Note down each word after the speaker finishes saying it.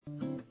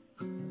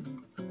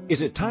Is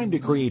it time to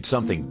create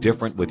something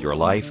different with your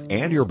life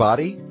and your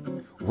body?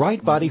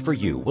 Right Body for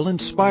You will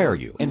inspire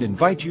you and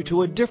invite you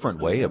to a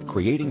different way of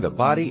creating the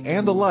body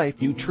and the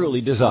life you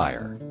truly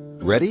desire.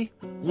 Ready?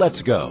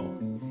 Let's go.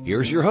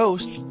 Here's your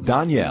host,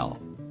 Danielle.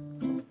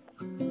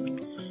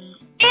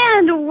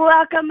 And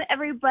welcome,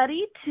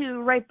 everybody, to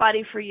Right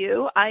Body for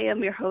You. I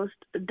am your host,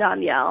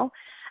 Danielle,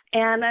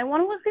 and I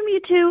want to welcome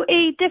you to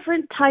a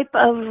different type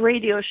of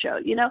radio show.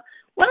 You know,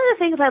 one of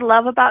the things I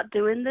love about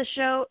doing this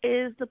show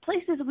is the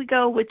places we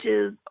go, which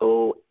is,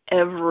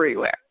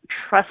 everywhere.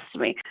 Trust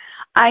me.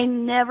 I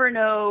never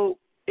know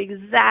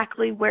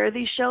exactly where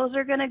these shows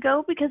are going to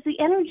go because the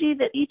energy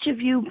that each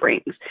of you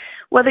brings,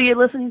 whether you're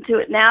listening to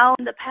it now,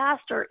 in the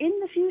past, or in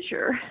the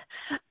future,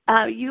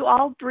 you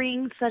all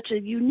bring such a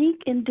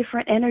unique and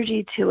different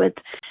energy to it.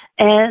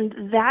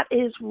 And that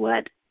is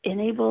what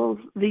enables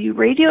the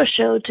radio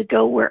show to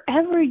go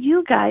wherever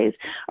you guys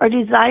are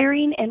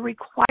desiring and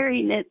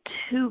requiring it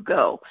to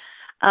go.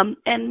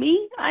 And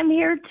me, I'm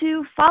here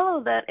to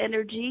follow that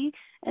energy,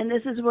 and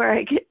this is where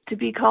I get to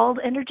be called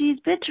Energy's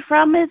Bitch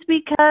from, is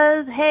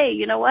because, hey,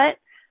 you know what?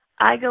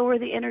 I go where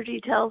the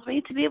energy tells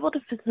me to be able to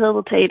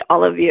facilitate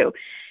all of you.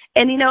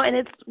 And, you know, and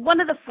it's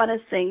one of the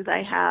funnest things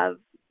I have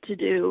to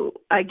do,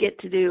 I get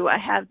to do, I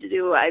have to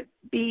do, and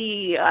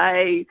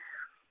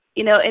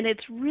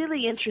it's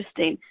really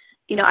interesting.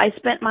 You know, I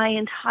spent my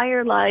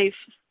entire life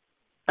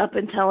up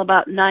until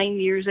about 9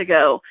 years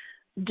ago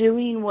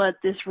doing what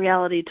this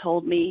reality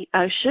told me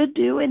I should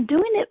do and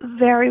doing it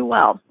very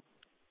well.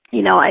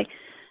 You know,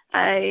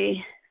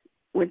 I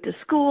went to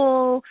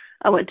school,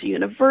 I went to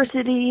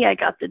university, I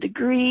got the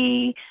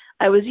degree,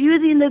 I was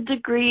using the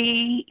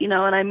degree, you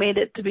know, and I made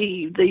it to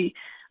be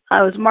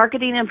I was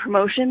marketing and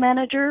promotion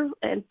manager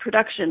and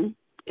production.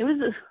 It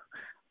was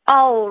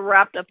all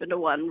wrapped up into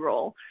one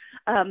role.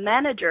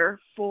 Manager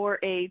for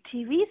a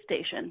TV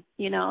station,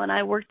 you know, and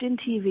I worked in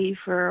TV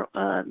for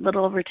a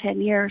little over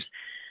 10 years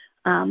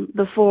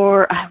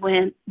before I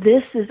went,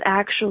 this is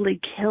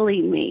actually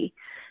killing me.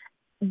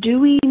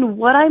 Doing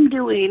what I'm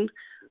doing,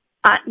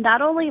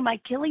 not only am I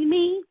killing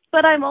me,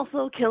 but I'm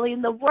also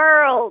killing the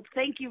world.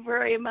 Thank you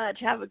very much.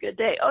 Have a good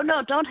day. Oh,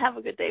 no, don't have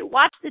a good day.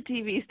 Watch the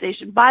TV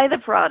station. Buy the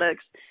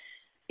products,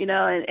 you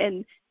know,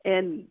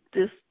 and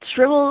just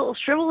shrivel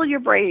your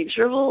brain,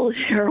 shrivel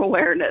your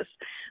awareness.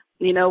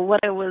 You know, what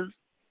I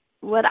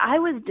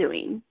was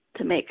doing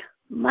to make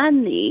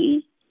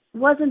money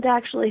wasn't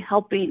actually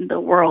helping the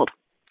world.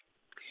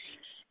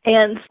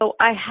 And so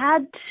I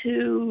had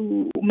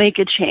to make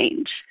a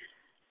change.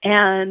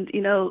 And,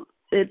 you know,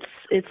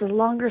 it's a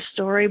longer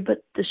story,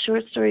 but the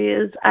short story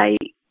is I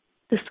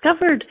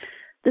discovered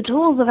the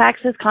tools of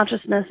Access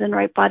Consciousness and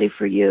Right Body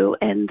for You.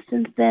 And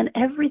since then,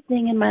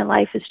 everything in my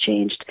life has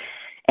changed.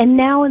 And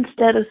now,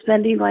 instead of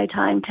spending my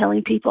time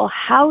telling people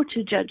how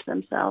to judge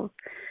themselves,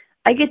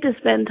 I get to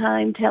spend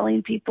time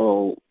telling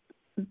people,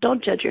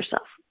 don't judge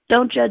yourself.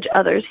 Don't judge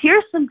others.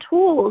 Here's some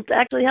tools to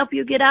actually help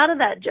you get out of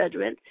that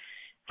judgment,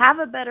 have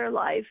a better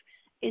life,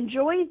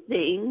 enjoy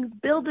things,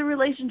 build the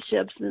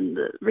relationships and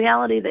the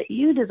reality that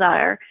you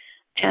desire.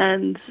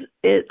 And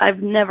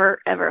I've never,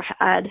 ever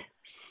had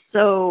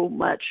so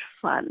much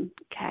fun,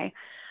 okay?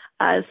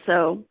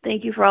 So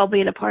thank you for all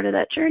being a part of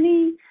that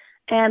journey.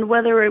 And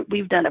whether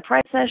we've done a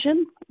private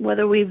session,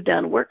 whether we've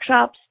done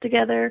workshops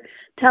together,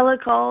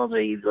 telecalls, or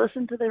you've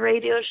listened to the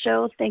radio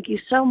show, thank you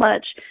so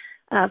much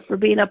for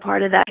being a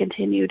part of that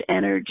continued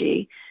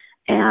energy.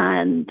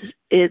 And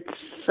it's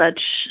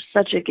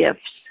such a gift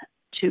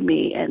to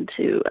me and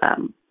to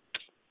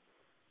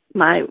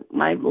my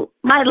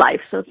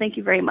life. So thank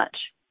you very much.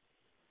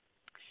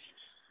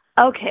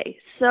 Okay,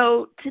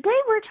 so today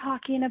we're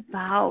talking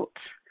about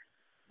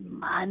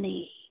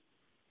money.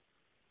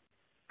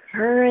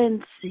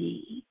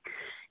 Currency.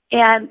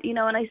 And, you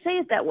know, and I say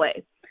it that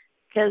way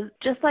because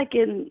just like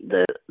in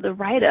the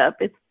write-up,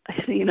 it's,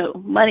 you know,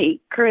 money,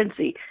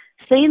 currency.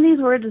 Saying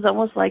these words is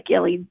almost like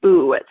yelling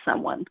boo at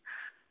someone.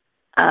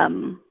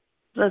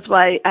 That's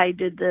why I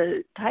did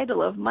the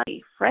title of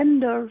money,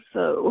 friend or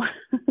foe.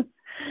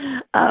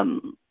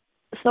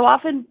 So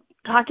often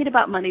talking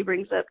about money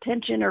brings up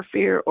tension or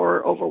fear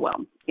or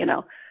overwhelm, you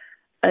know.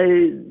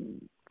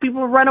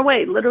 People run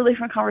away literally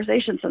from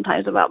conversations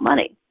sometimes about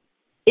money,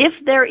 if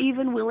they're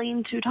even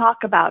willing to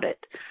talk about it.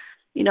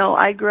 You know,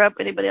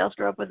 anybody else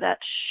grew up with that,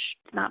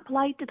 it's not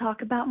polite to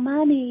talk about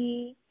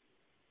money.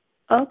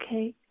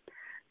 Okay.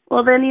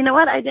 Well, then, you know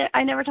what?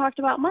 I never talked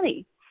about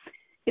money.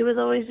 It was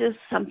always just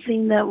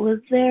something that was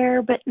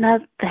there, but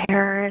not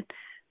there.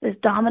 This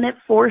dominant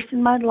force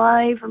in my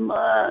life, you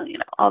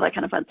know, all that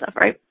kind of fun stuff,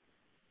 right?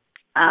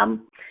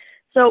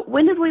 So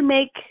when did we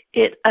make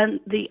it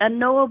the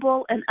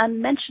unknowable and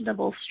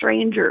unmentionable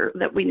stranger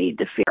that we need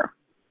to fear?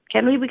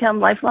 Can we become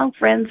lifelong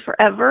friends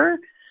forever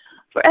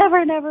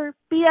and ever,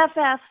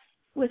 BFFs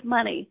with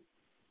money?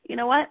 You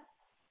know what?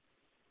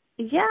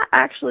 Yeah,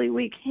 actually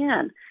we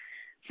can.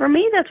 For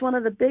me, that's one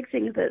of the big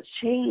things that's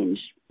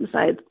changed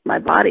besides my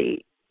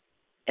body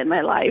and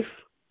my life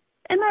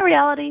and my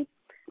reality,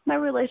 my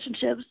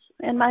relationships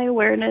and my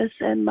awareness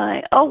and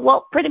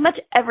pretty much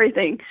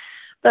everything.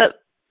 But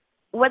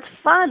what's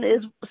fun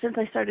is, since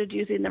I started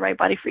using the Right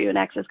Body for You and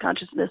Access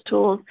Consciousness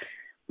tools,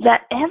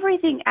 that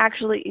everything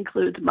actually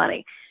includes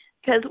money.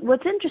 Because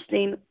what's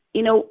interesting,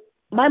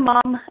 my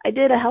mom, I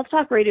did a health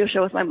talk radio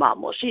show with my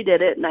mom. Well, she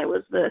did it, and I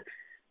was the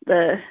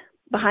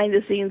behind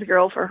the scenes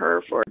girl for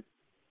her for,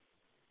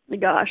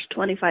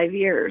 25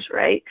 years,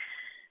 right?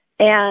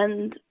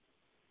 And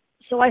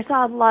so I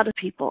saw a lot of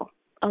people,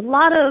 a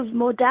lot of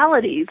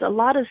modalities, a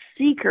lot of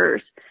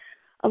seekers,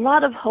 a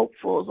lot of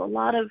hopefuls, a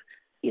lot of,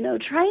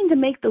 trying to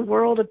make the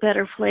world a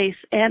better place.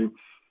 And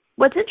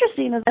what's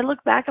interesting is I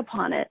look back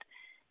upon it,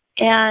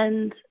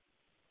 and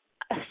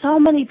so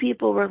many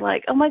people were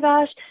like, oh my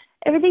gosh,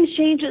 everything's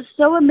changed. It's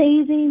so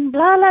amazing,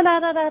 blah, blah, blah,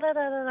 blah, blah, blah,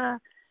 blah, blah.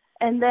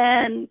 And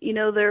then,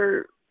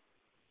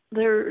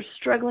 they're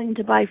struggling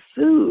to buy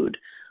food,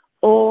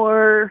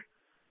 or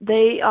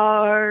they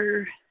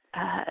are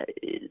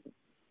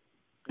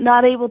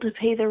not able to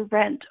pay their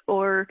rent,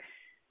 or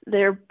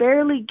they're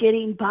barely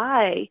getting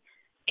by.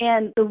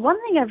 And the one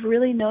thing I've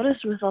really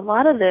noticed with a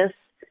lot of this,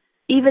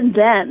 even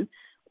then,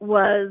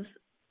 was,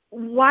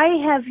 why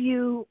have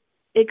you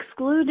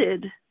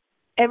excluded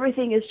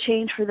everything has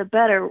changed for the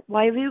better?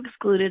 Why have you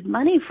excluded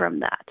money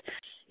from that?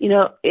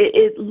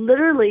 It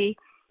literally,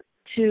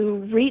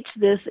 to reach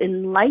this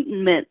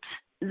enlightenment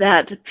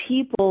that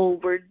people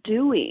were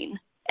doing,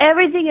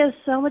 everything is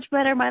so much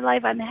better in my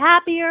life, I'm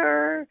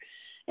happier,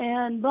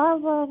 and blah,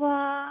 blah,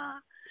 blah.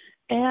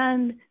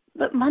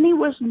 But money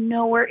was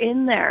nowhere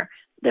in there.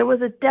 There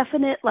was a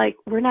definite,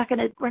 we're not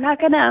gonna,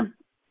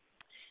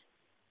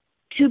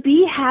 to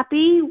be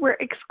happy, we're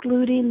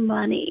excluding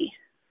money.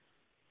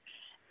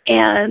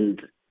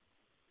 And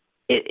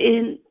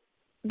then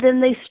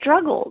they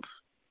struggled,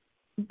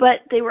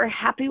 but they were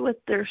happy with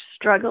their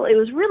struggle. It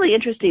was really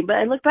interesting. But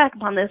I look back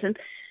upon this, and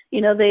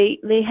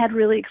they had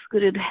really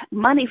excluded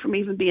money from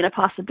even being a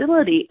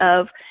possibility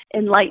of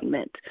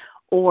enlightenment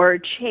or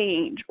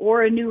change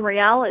or a new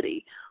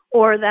reality,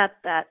 or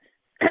that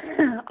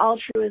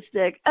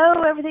altruistic,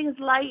 everything is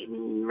light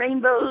and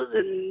rainbows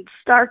and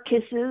star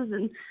kisses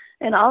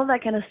and all of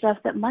that kind of stuff,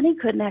 that money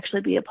couldn't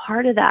actually be a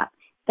part of that.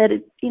 That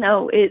it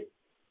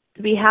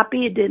to be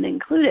happy, it didn't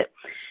include it.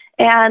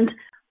 And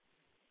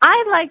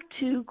I like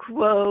to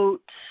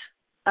quote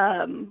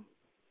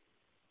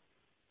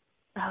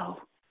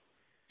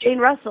Jane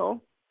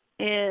Russell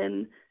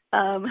in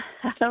How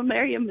to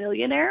Marry a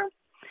Millionaire.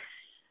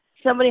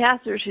 Somebody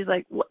asked her, she's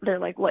like, they're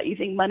like, what, you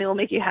think money will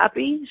make you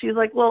happy? She's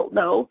like, well,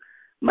 no,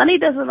 money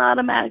doesn't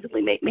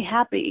automatically make me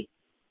happy,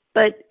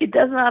 but it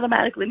doesn't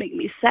automatically make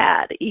me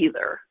sad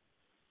either.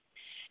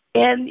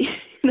 And,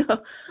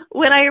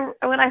 when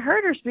I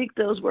heard her speak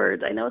those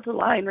words, I know it's a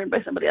line written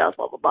by somebody else,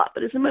 blah, blah, blah,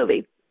 but it's a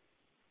movie.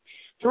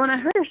 So when I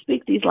heard her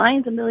speak these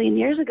lines a million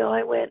years ago,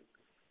 I went,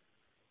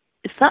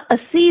 a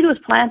seed was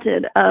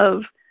planted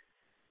of,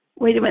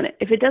 wait a minute,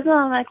 if it doesn't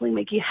automatically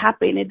make you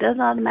happy and it doesn't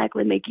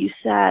automatically make you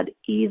sad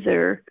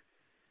either,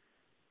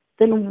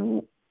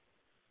 then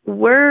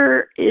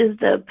where is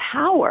the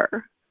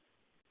power?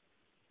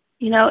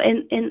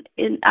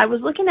 And I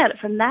was looking at it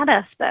from that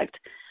aspect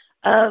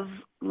of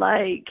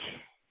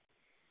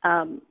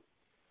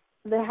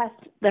there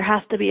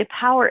has to be a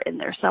power in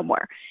there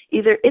somewhere.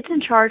 Either it's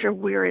in charge or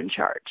we're in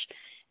charge.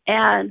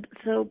 And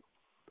so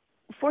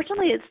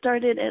fortunately it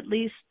started at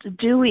least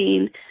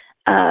doing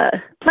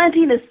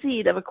planting a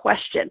seed of a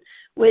question,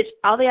 which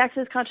all the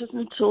Access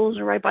Consciousness tools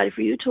and Right Body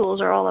for You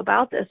tools are all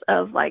about this,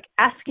 of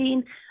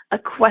asking a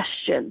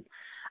question,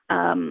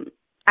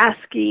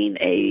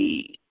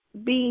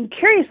 being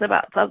curious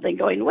about something,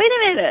 going, wait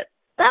a minute,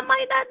 that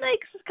might not make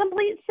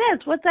complete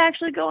sense. What's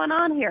actually going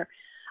on here?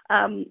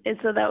 And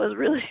so that was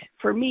really,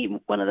 for me,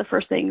 one of the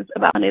first things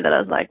about money that I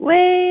was like,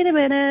 wait a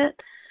minute.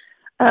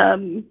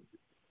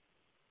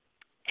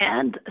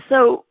 And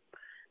so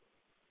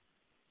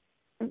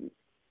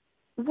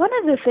one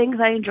of the things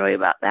I enjoy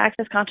about the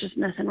Access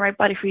Consciousness and Right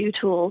Body for You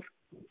tools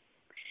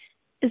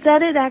is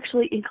that it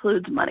actually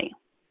includes money.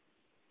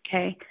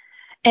 Okay?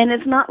 And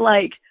it's not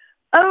like,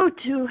 to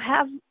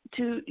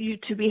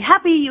be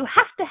happy, you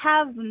have to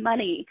have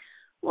money.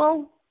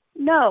 Well,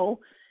 no,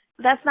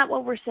 that's not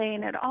what we're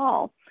saying at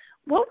all.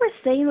 What we're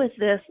saying with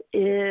this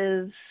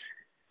is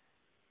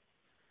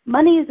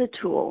money is a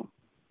tool,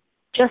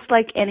 just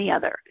like any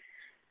other.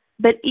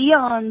 But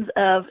eons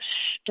of,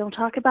 don't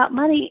talk about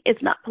money.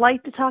 It's not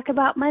polite to talk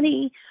about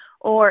money.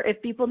 Or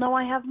if people know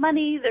I have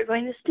money, they're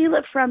going to steal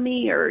it from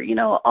me, or,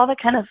 all that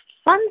kind of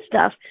fun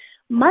stuff.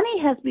 Money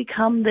has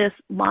become this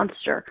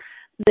monster,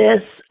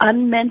 this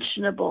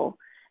unmentionable.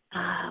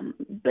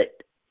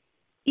 But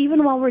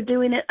even while we're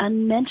doing it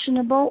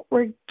unmentionable,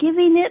 we're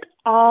giving it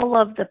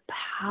all of the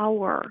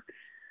power.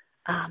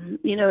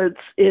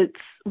 It's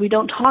we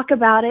don't talk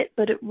about it,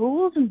 but it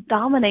rules and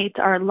dominates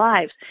our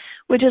lives,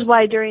 which is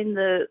why during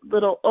the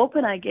little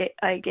open I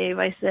gave,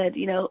 I said,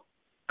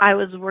 I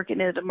was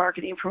working as a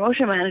marketing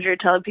promotion manager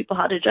telling people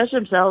how to judge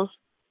themselves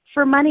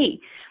for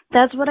money.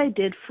 That's what I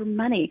did for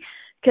money.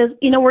 Because,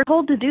 we're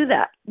told to do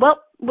that.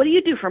 Well, what do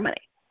you do for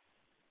money?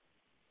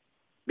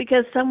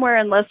 Because somewhere,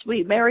 unless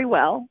we marry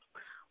well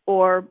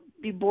or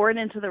be born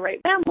into the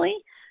right family,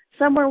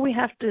 somewhere we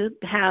have to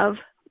have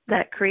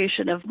that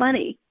creation of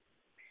money.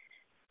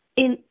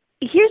 And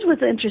here's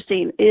what's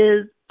interesting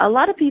is a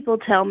lot of people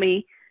tell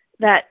me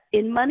that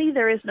in money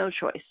there is no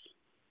choice.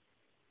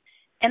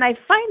 And I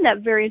find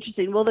that very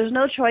interesting. Well, there's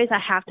no choice.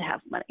 I have to have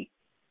money.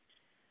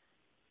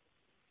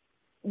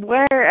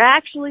 Where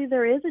actually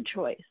there is a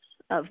choice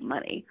of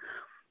money.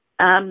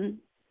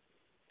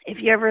 If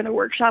you're ever in a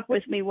workshop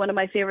with me, one of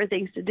my favorite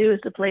things to do is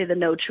to play the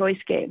no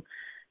choice game,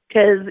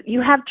 because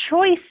you have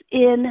choice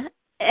in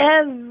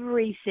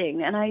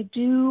everything, and I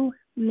do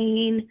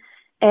mean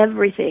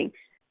everything.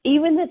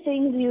 Even the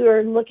things you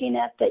are looking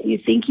at that you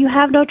think you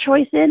have no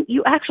choice in,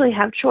 you actually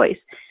have choice.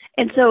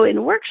 And so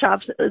in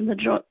workshops, in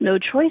the no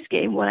choice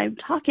game, what I'm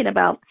talking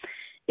about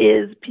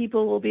is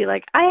people will be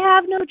like, I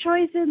have no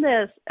choice in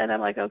this. And I'm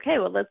like, okay,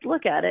 well, let's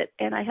look at it.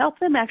 And I help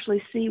them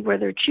actually see where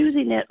they're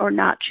choosing it or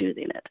not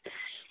choosing it.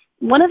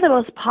 One of the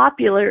most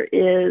popular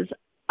is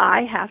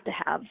I have to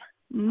have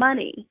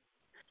money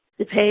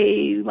to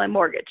pay my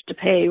mortgage, to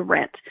pay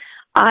rent.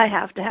 I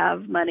have to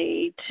have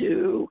money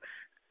to,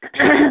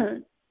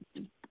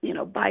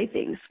 buy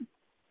things.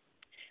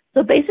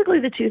 So basically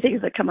the two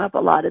things that come up a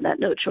lot in that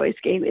no choice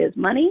game is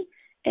money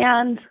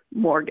and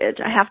mortgage.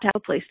 I have to have a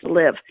place to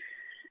live.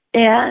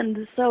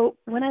 And so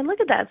when I look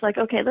at that, it's like,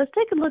 okay, let's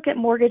take a look at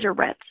mortgage or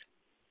rent.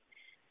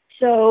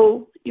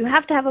 So you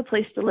have to have a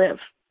place to live.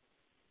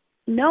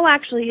 No,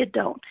 actually, you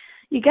don't.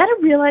 You got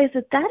to realize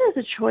that that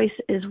is a choice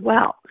as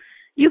well.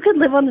 You could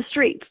live on the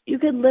streets. You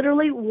could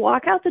literally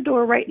walk out the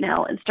door right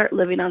now and start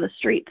living on the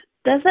streets.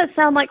 Does that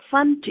sound like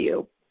fun to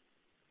you?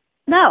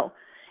 No,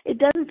 it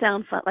doesn't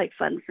sound like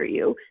fun for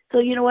you. So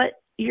you know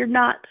what? You're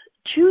not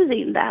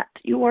choosing that.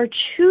 You are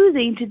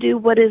choosing to do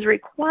what is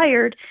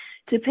required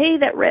to pay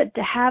that rent,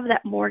 to have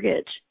that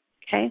mortgage,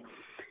 okay?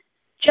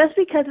 Just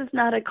because it's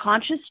not a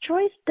conscious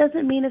choice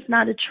doesn't mean it's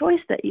not a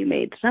choice that you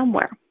made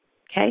somewhere,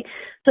 okay?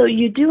 So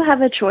you do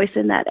have a choice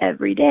in that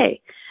every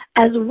day,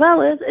 as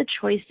well as a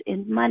choice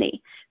in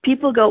money.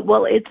 People go,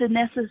 well, it's a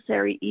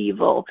necessary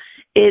evil.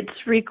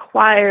 It's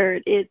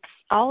required. It's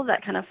all of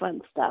that kind of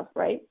fun stuff,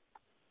 right?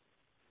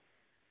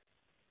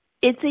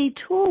 It's a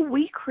tool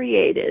we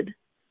created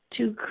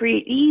to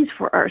create ease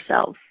for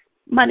ourselves.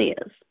 Money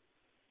is.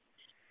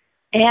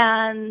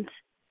 And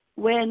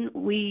when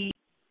we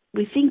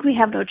think we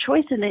have no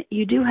choice in it,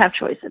 you do have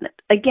choice in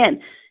it.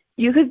 Again,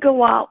 you could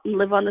go out and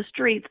live on the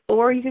streets,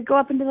 or you could go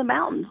up into the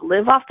mountains,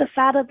 live off the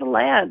fat of the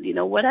land,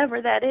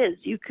 whatever that is.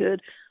 You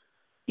could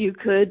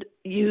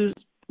use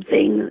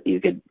things, you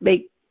could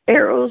make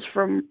arrows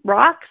from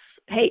rocks.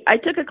 Hey, I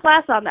took a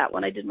class on that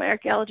when I did my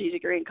archaeology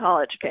degree in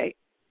college, okay?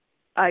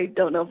 I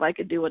don't know if I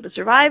could do it to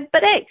survive,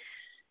 but hey,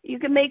 you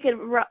can make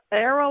an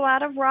arrow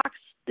out of rocks,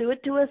 do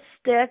it to a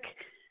stick,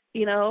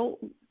 get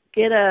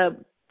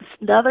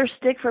another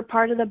stick for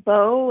part of the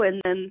bow,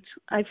 and then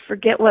I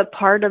forget what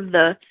part of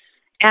the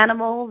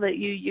animal that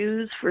you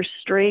use for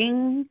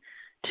string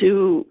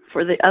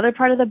for the other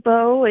part of the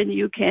bow, and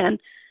you can,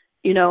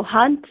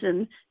 hunt,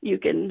 and you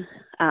can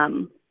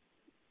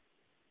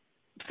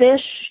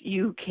fish,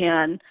 you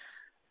can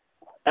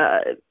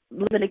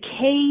live in a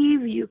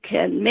cave, you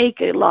can make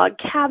a log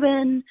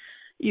cabin,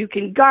 you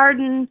can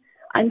garden.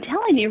 I'm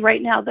telling you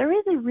right now, there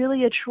isn't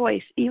really a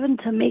choice even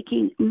to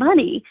making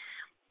money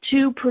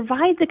to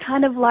provide the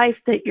kind of life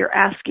that you're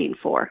asking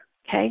for,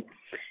 okay?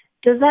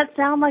 Does that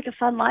sound like a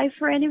fun life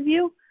for any of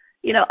you?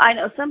 I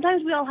know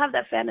sometimes we all have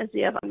that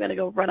fantasy of I'm going to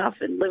go run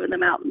off and live in the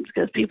mountains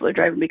because people are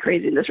driving me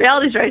crazy and this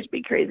reality drives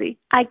me crazy.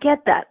 I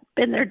get that.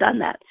 Been there, done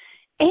that.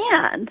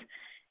 And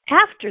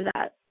after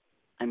that,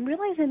 I'm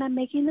realizing I'm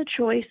making the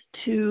choice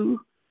to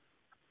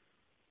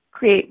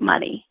create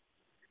money.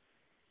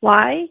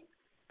 Why?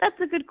 That's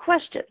a good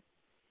question.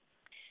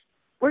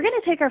 We're going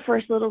to take our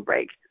first little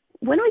break.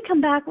 When we come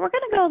back, we're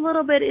going to go a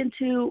little bit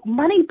into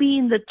money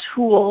being the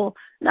tool,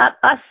 not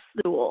us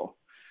the tool.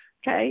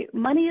 Okay?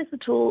 Money is the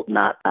tool,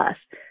 not us.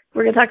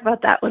 We're going to talk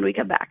about that when we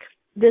come back.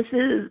 This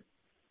is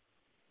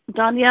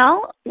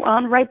Danielle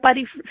on Right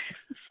Body.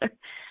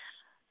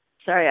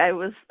 Sorry, I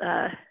was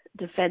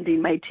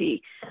defending my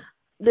tea.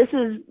 This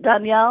is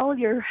Danielle.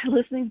 You're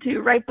listening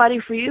to Right Body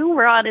for You.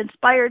 We're on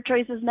Inspired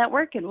Choices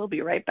Network, and we'll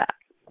be right back.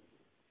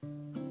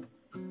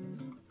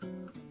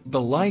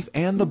 The life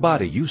and the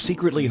body you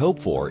secretly hope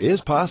for is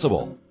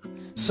possible.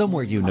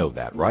 Somewhere you know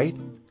that, right?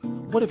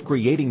 What if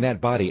creating that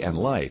body and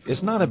life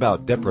is not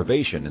about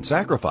deprivation and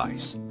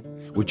sacrifice?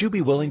 Would you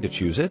be willing to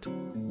choose it?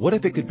 What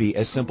if it could be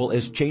as simple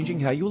as changing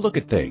how you look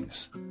at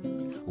things?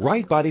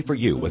 Right Body for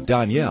You with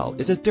Danielle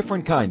is a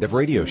different kind of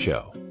radio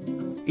show.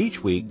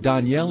 Each week,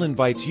 Danielle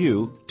invites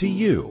you to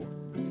you.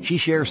 She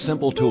shares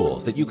simple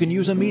tools that you can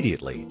use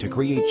immediately to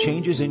create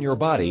changes in your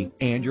body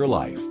and your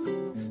life.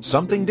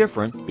 Something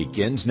different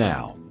begins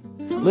now.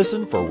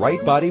 Listen for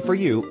Right Body for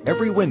You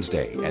every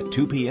Wednesday at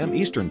 2 p.m.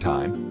 Eastern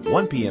Time,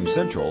 1 p.m.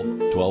 Central,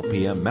 12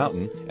 p.m.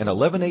 Mountain, and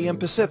 11 a.m.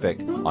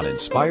 Pacific on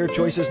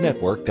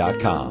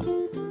InspiredChoicesNetwork.com.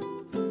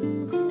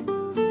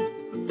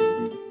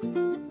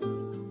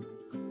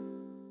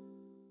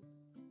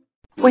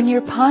 When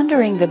you're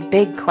pondering the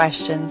big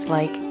questions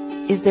like,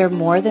 is there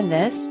more than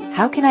this?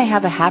 How can I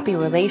have a happy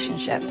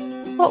relationship?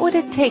 What would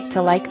it take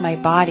to like my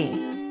body?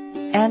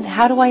 And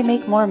how do I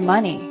make more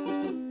money?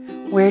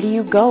 Where do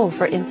you go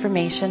for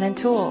information and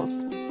tools?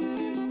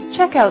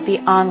 Check out the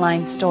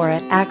online store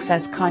at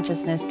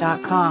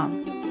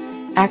accessconsciousness.com.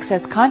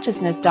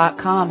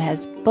 Accessconsciousness.com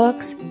has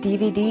books,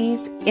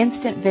 DVDs,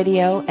 instant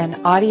video and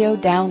audio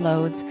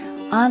downloads,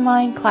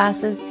 online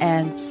classes,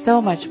 and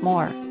so much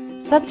more.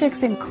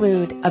 Subjects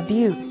include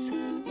abuse,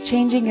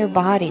 changing your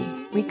body,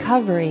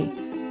 recovery,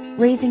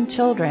 raising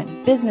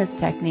children, business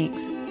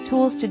techniques,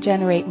 tools to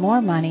generate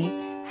more money,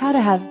 how to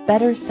have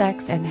better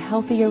sex and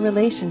healthier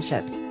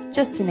relationships,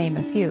 just to name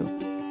a few.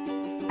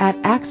 At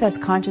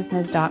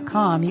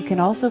accessconsciousness.com, you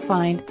can also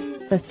find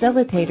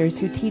facilitators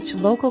who teach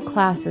local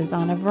classes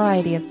on a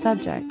variety of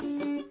subjects.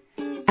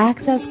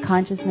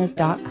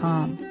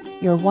 accessconsciousness.com,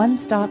 your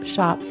one-stop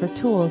shop for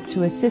tools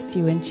to assist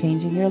you in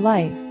changing your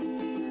life.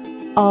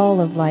 All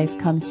of life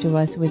comes to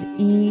us with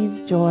ease,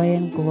 joy,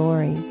 and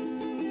glory.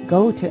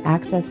 Go to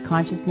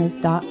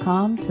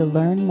accessconsciousness.com to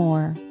learn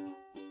more.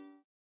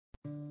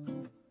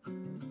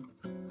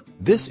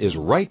 This is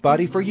Right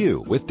Body for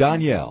You with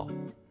Danielle.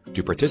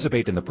 To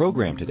participate in the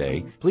program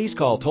today, please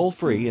call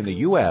toll-free in the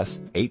U.S.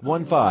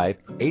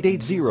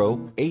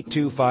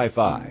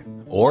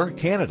 815-880-8255 or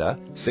Canada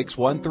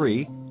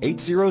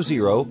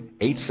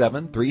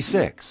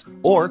 613-800-8736.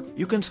 Or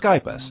you can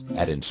Skype us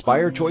at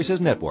Inspire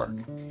Choices Network.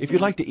 If you'd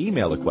like to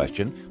email a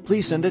question,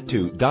 please send it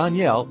to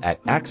Danielle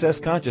at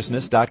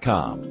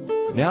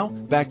accessconsciousness.com. Now,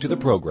 back to the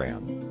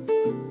program.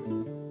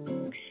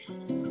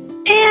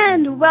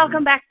 And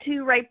welcome back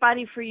to Right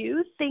Body for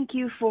You. Thank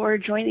you for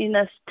joining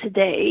us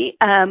today.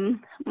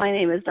 My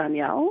name is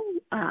Danielle,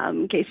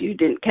 in case you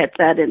didn't catch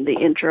that in the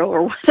intro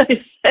or when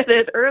I said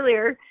it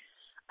earlier.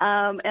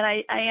 And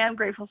I am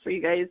grateful for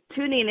you guys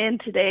tuning in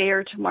today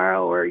or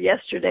tomorrow or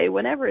yesterday,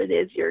 whenever it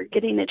is you're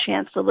getting a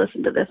chance to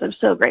listen to this. I'm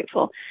so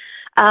grateful.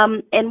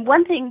 And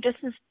one thing,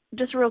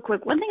 just real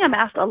quick, one thing I'm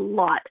asked a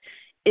lot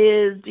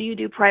is, do you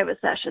do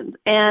private sessions?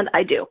 And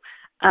I do.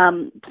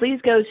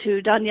 Please go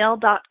to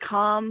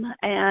Danielle.com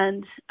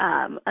and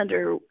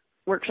under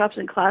workshops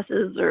and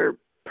classes or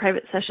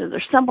private sessions or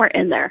somewhere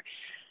in there,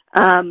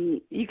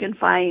 you can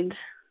find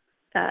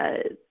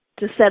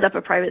to set up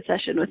a private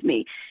session with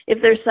me. If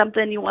there's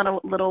something you want a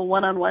little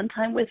one-on-one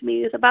time with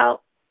me is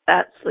about,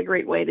 that's a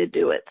great way to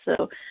do it.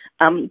 So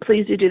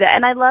please do that.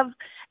 And I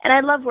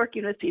love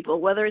working with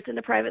people, whether it's in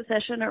a private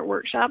session or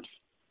workshops.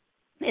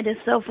 It is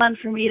so fun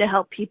for me to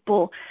help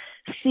people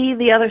see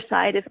the other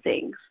side of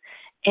things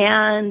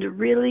and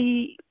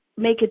really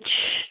make a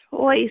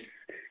choice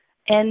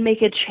and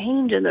make a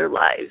change in their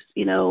lives.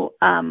 You know,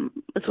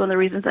 it's one of the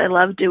reasons I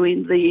love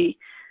doing the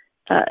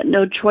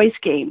no choice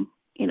game.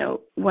 You know,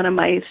 one of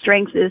my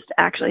strengths is to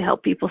actually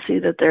help people see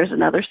that there's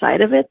another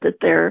side of it, that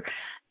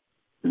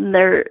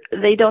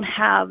they don't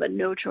have a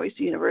no choice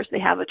universe. They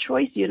have a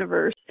choice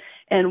universe,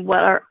 and what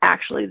are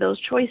actually those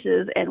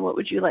choices, and what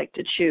would you like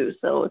to choose?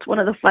 So it's one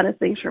of the funnest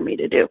things for me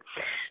to do.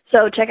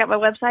 So check out my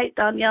website,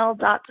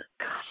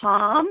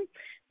 Danielle.com.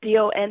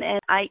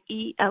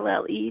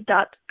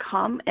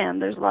 DONNIELLE.com,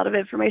 and there's a lot of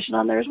information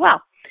on there as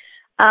well.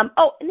 And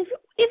if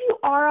you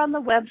are on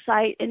the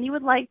website and you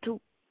would like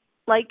to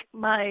like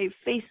my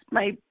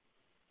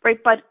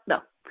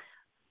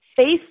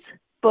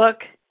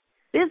Facebook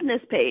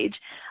business page,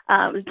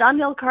 is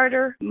Danielle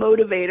Carter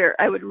Motivator.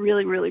 I would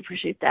really, really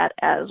appreciate that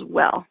as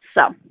well.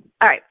 So, all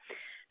right.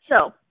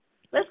 So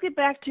let's get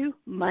back to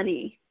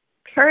money,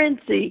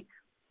 currency,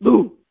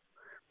 boo,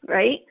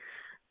 right?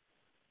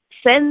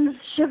 Sends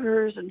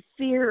shivers and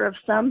fear of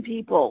some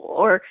people,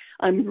 or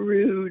I'm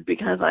rude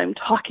because I'm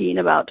talking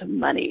about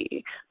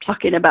money,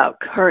 talking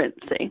about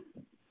currency.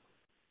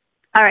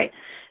 All right.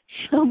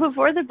 So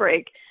before the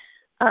break,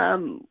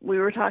 we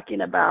were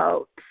talking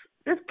about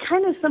just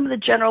kind of some of the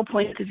general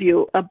points of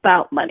view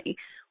about money,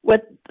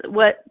 what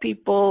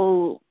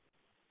people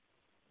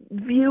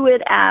view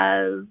it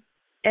as,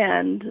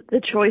 and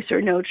the choice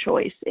or no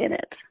choice in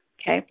it.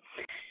 Okay.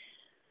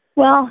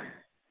 Well,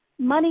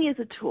 money is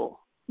a tool.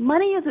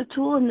 Money is a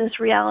tool in this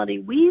reality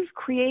we've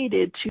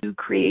created to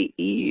create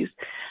ease.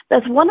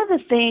 That's one of the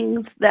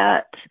things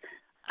that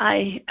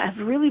I have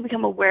really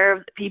become aware of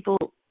that people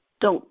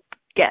don't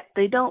get.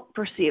 They don't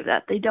perceive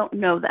that. They don't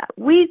know that.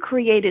 We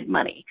created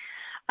money.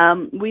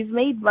 We've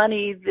made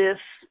money this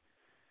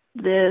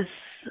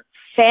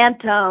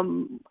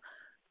phantom,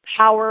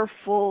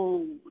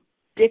 powerful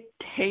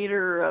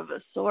dictator of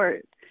a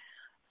sort,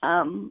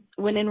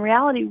 when in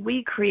reality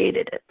we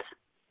created it.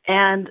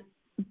 And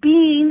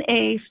being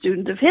a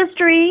student of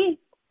history,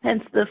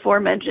 hence the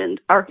aforementioned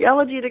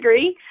archaeology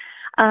degree,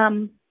 I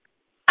went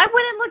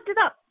and looked it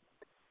up.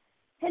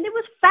 And it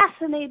was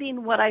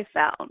fascinating what I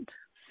found.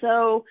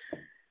 So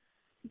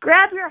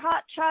grab your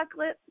hot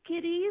chocolate,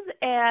 kiddies,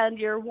 and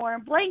your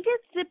warm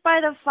blankets, sit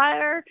by the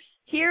fire.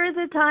 Here is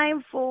a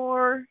time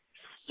for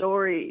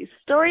stories.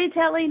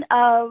 Storytelling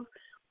of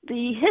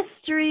the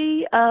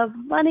history of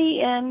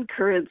money and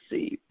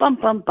currency. Bum,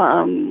 bum,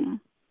 bum.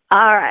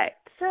 All right.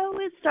 So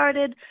it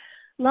started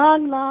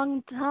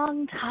long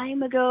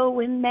time ago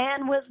when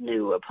man was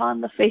new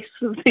upon the face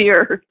of the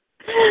earth.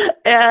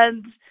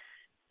 And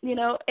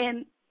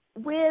And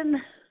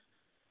when,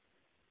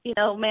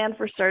 man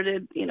first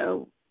started,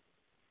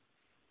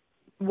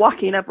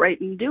 walking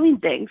upright and doing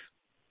things,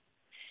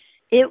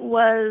 it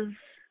was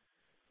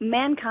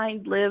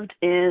mankind lived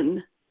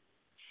in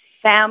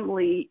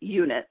family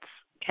units,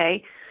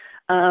 okay?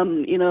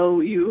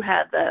 You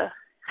had the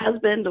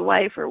husband, the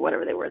wife, or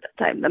whatever they were at that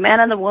time, the man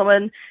and the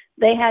woman,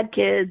 they had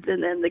kids,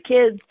 and then the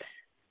kids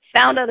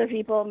found other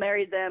people,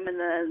 married them, and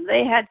then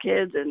they had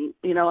kids and,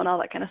 and all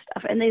that kind of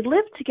stuff. And they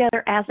lived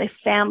together as a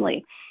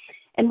family.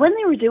 And when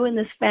they were doing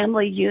this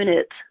family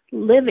unit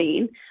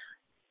living,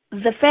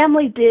 the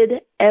family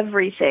did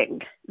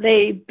everything.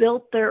 They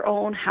built their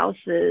own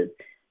houses.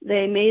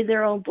 They made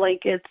their own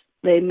blankets.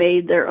 They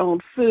made their own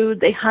food.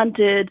 They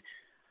hunted.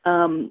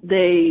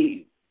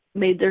 They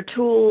made their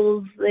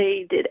tools.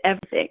 They did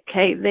everything.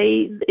 Okay.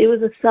 It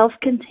was a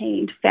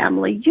self-contained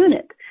family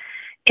unit.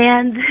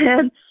 And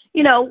then,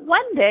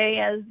 one day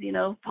as,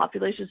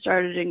 population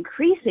started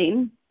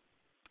increasing,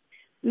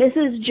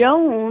 Mrs.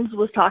 Jones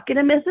was talking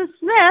to Mrs.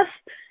 Smith,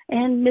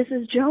 and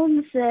Mrs.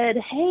 Jones said,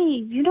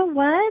 "Hey, you know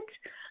what?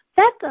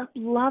 That's a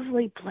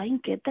lovely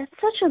blanket. That's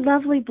such a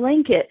lovely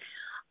blanket.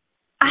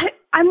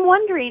 I'm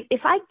wondering,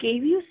 if I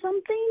gave you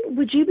something,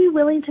 would you be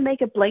willing to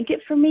make a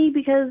blanket for me?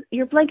 Because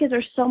your blankets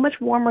are so much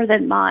warmer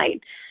than mine.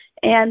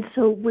 And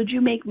so would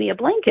you make me a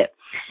blanket?"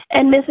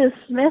 And Mrs.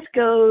 Smith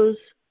goes,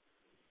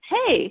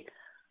 "Hey,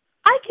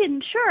 I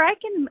can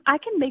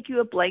make you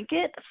a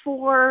blanket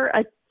for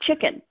a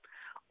chicken,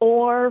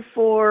 or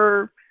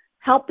for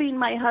helping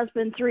my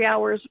husband 3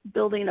 hours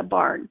building a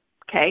barn."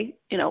 Okay.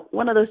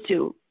 One of those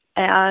two.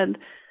 And,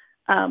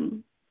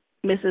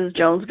 Mrs.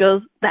 Jones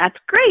goes, "That's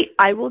great.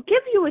 I will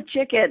give you a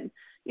chicken.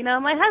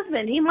 My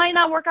husband, he might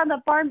not work on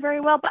the barn very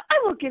well, but I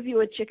will give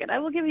you a chicken. I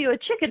will give you a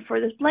chicken for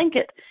this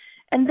blanket."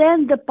 And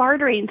then the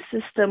bartering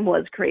system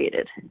was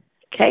created.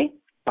 Okay.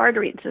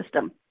 Bartering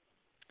system.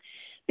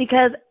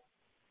 Because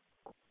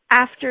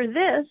after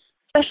this,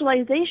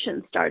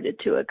 specialization started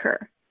to occur.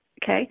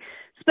 Okay.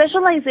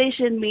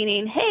 Specialization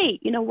meaning, hey,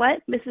 you know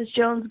what? Mrs.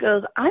 Jones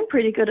goes, "I'm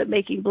pretty good at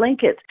making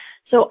blankets.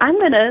 So I'm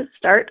going to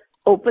start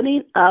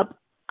opening up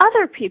to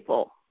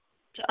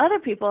other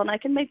people, and I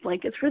can make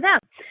blankets for them."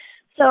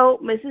 So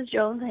Mrs.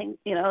 Jones,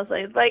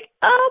 is like,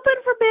 "Open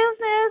for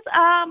business.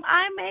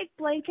 I make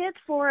blankets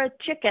for a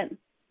chicken."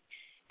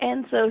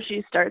 And so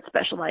she starts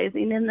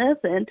specializing in this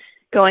and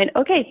going,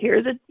 "Okay,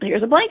 here's a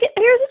blanket,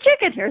 here's a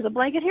chicken, here's a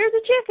blanket, here's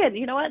a chicken.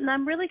 You know what? And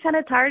I'm really kind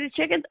of tired of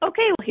chickens.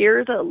 Okay, well,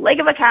 here's a leg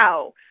of a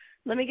cow.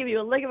 Let me give you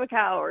a leg of a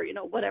cow," or,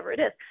 whatever it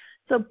is.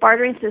 So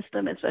bartering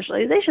system and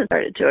specialization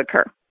started to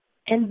occur.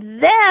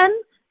 And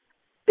then,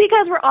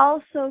 because we're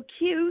all so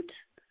cute,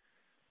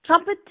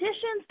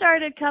 competition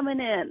started coming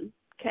in,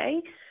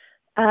 okay?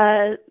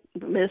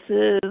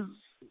 Mrs.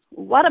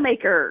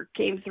 Wanamaker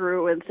came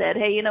through and said,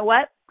 "Hey, you know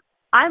what?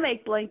 I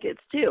make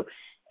blankets too."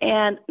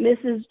 And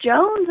Mrs.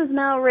 Jones has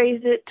now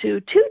raised it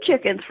to 2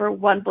 chickens for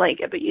 1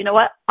 blanket. But you know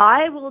what?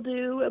 I will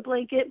do a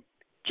blanket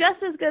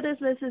just as good as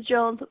Mrs.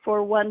 Jones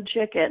for 1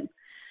 chicken.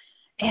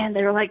 And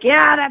they were like,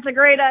 "Yeah, that's a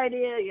great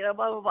idea,"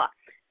 blah, blah, blah.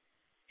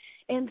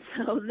 And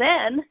so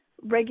then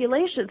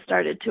regulation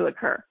started to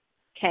occur,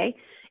 okay?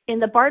 In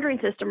the bartering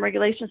system,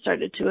 regulation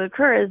started to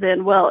occur as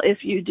in, well,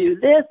 if you do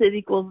this, it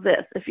equals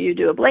this. If you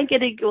do a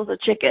blanket, it equals a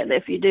chicken.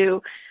 If you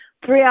do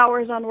 3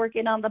 hours on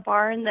working on the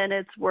barn, then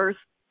it's worth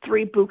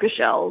 3 buka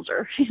shells,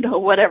 or,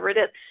 whatever it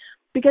is.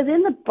 Because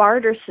in the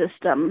barter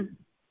system,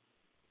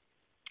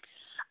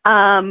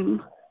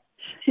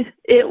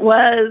 it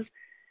was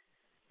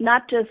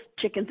not just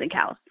chickens and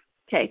cows,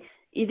 okay?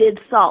 You did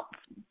salts,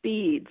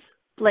 beads,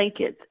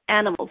 blankets,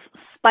 animals,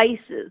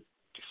 spices,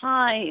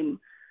 time,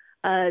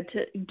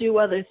 to do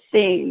other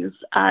things.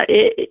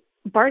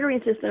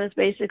 Bartering system is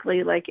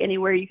basically like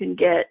anywhere you can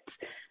get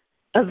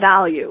a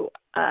value,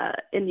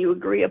 and you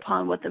agree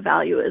upon what the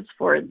value is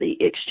for the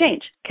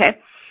exchange, okay?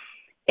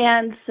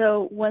 And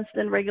so once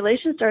then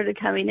regulation started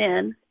coming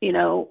in,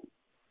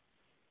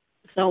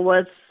 so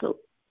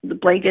the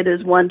blanket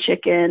is 1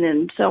 chicken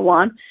and so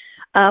on.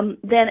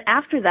 Then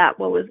after that,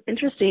 what was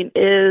interesting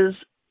is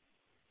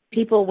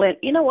people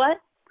went, "You know what?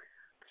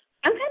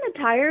 I'm kind of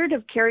tired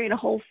of carrying a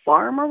whole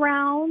farm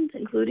around,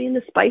 including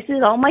the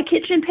spices, all my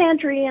kitchen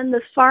pantry and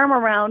this farm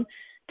around,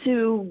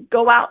 to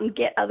go out and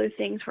get other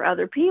things for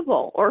other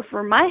people, or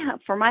for my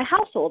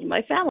household,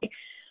 my family."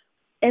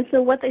 And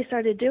so what they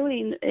started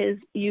doing is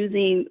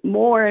using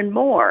more and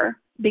more,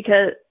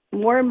 because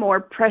more and more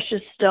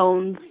precious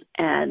stones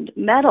and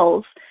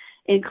metals,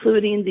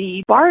 including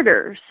the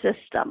barter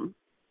system.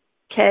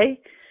 Okay.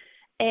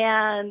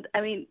 And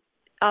I mean,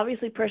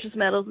 obviously precious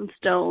metals and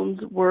stones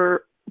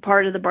were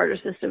part of the barter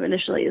system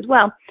initially as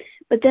well.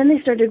 But then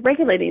they started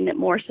regulating it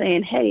more,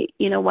 saying, "Hey,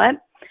 you know what?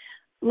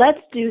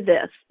 Let's do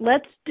this.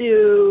 Let's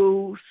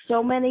do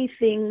so many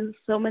things,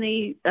 so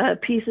many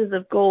pieces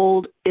of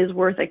gold is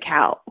worth a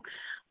cow.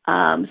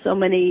 So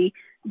many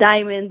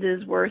diamonds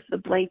is worth a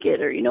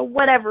blanket, or,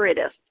 whatever it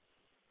is.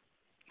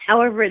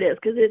 However it is,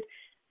 because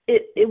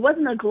it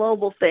wasn't a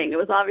global thing. It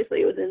was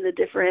in the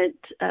different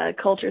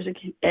cultures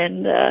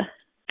and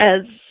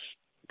as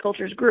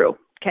cultures grew,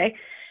 okay?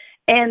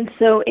 And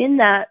so in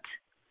that,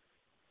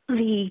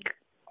 the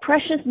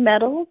precious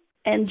metal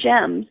and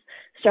gems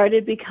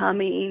started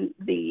becoming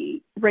the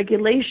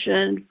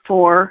regulation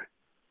for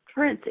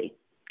currency.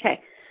 Okay.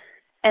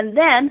 And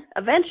then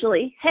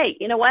eventually, hey,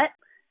 you know what?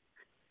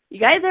 You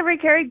guys ever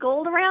carry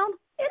gold around?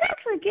 It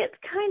actually gets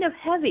kind of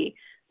heavy.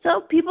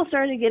 So people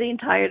started getting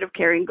tired of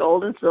carrying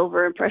gold and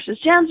silver and precious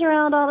gems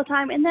around all the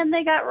time. And then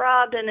they got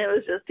robbed and it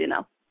was just,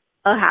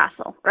 a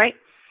hassle, right?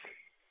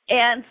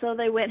 And so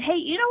they went, hey,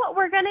 you know what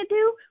we're going to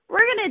do? We're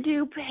going to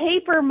do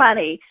paper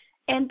money.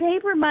 And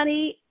paper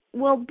money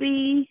will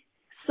be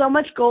so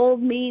much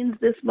gold means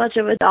this much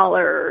of a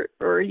dollar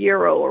or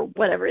euro or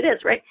whatever it is,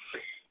 right?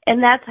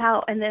 And that's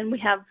how, and then we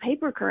have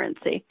paper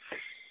currency.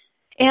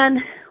 And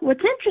what's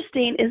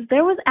interesting is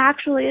there was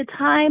actually a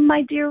time,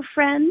 my dear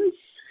friends,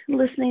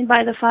 listening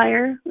by the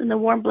fire in the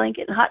warm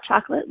blanket and hot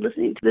chocolate,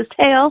 listening to this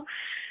tale,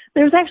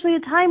 there was actually a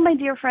time, my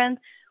dear friends,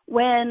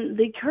 when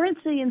the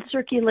currency in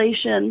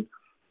circulation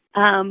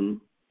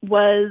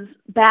was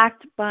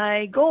backed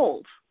by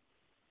gold.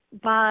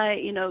 By,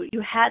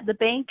 you had, the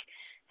bank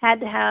had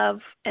to have,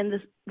 and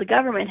the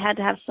government had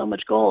to have so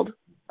much gold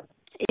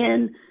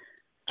in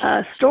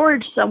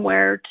storage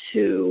somewhere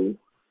to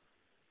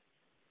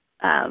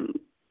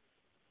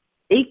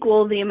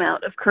equal the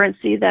amount of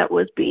currency that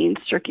was being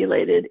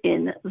circulated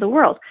in the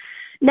world.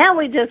 Now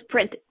we just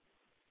print it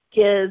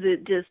because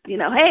it just,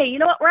 hey, you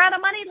know what, we're out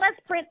of money, let's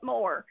print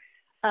more.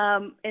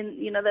 And,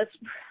 that's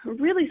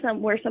really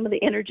where some of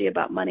the energy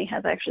about money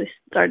has actually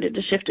started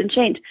to shift and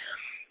change.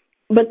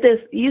 But this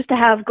used to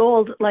have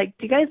gold, like,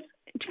 do you guys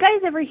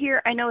ever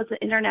hear, I know it's an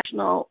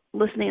international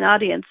listening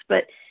audience,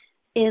 but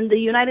in the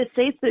United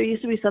States, there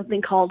used to be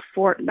something called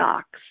Fort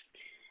Knox,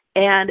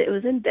 and it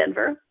was in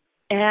Denver.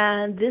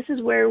 And this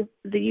is where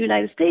the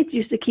United States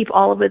used to keep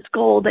all of its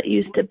gold that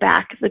used to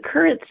back the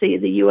currency,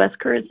 the U.S.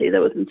 currency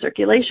that was in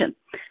circulation.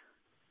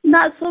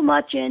 Not so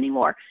much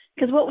anymore.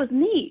 Because what was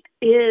neat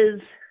is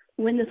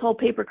when this whole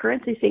paper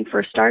currency thing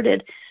first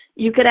started,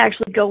 you could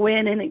actually go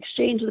in and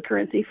exchange the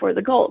currency for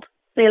the gold.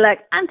 Say, like,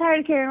 I'm tired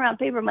of carrying around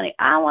paper money.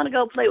 I want to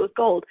go play with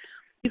gold.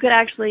 You could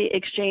actually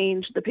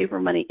exchange the paper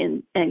money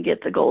and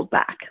get the gold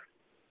back.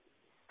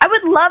 I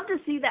would love to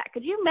see that.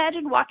 Could you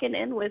imagine walking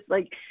in with,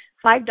 like,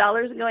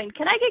 $5 and going,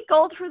 can I get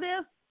gold for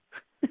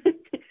this?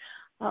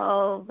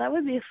 Oh, that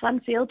would be a fun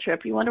field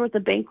trip. You wonder what the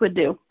bank would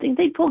do. Think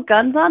they'd pull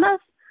guns on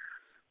us?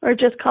 Or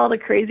just call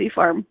it a crazy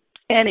farm?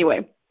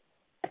 Anyway.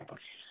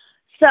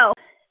 So,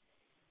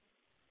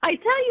 I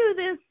tell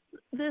you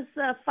this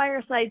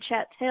fireside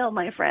chat tale,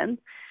 my friends,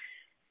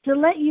 to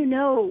let you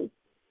know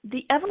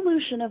the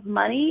evolution of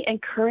money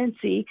and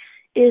currency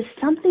is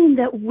something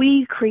that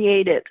we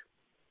created.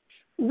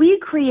 We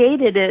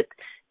created it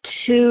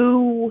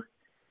to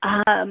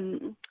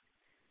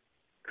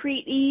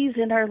create ease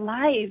in our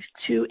lives,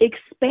 to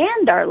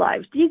expand our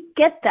lives. Do you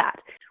get that?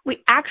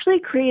 We actually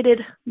created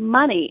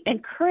money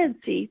and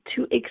currency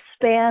to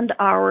expand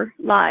our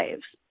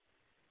lives.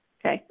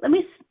 Okay,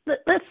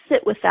 let's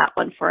sit with that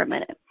one for a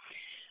minute.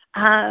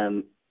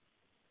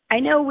 I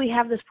know we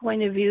have this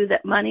point of view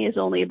that money is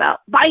only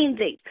about buying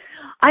things.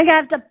 I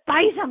have to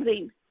buy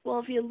something. Well,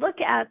 if you look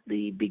at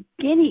the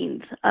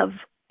beginnings of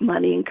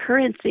money and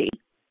currency,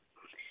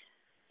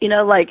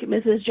 like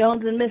Mrs.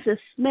 Jones and Mrs.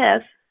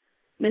 Smith.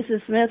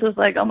 Mrs. Smith was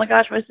like, oh my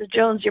gosh, Mrs.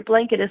 Jones, your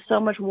blanket is so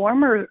much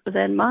warmer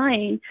than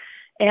mine.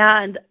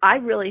 And I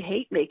really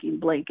hate making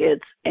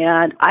blankets.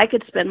 And I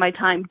could spend my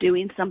time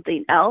doing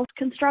something else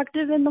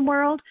constructive in the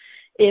world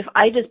if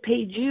I just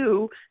paid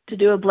you to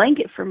do a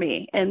blanket for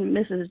me. And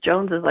Mrs.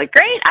 Jones is like,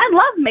 great, I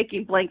love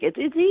making blankets.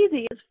 It's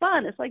easy. It's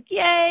fun. It's like,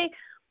 yay.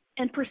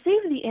 And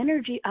perceive the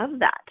energy of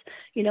that.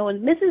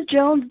 When Mrs.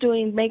 Jones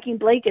making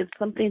blankets,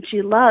 something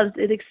she loves,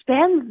 it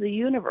expands the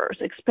universe,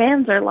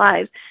 expands our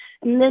lives.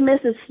 And then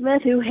Mrs.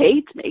 Smith, who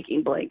hates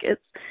making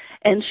blankets,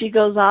 and she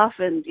goes off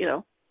and,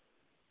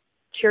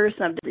 cures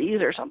some disease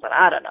or something.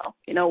 I don't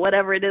know.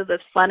 Whatever it is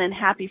that's fun and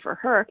happy for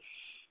her.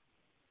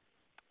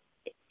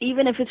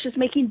 Even if it's just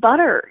making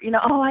butter,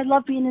 oh, I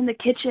love being in the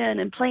kitchen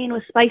and playing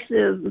with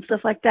spices and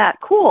stuff like that.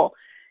 Cool.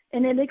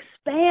 And it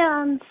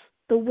expands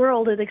the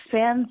world. It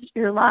expands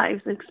your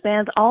lives. It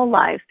expands all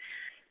lives.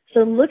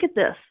 So look at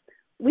this.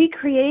 We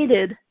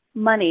created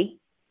money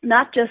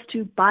not just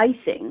to buy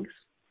things,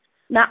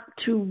 not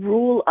to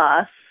rule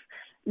us,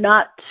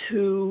 not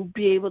to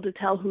be able to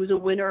tell who's a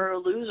winner or a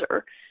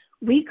loser.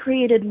 We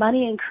created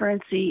money and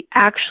currency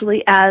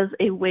actually as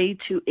a way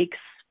to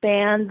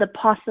expand the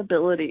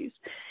possibilities,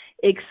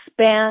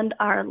 expand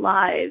our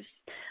lives,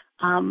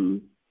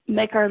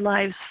 make our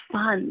lives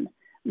fun,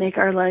 make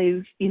our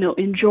lives,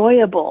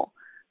 enjoyable.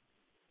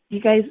 You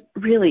guys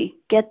really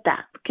get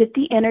that. Get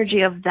the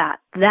energy of that.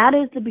 That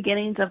is the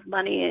beginnings of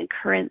money and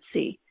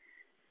currency.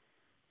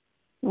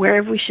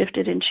 Where have we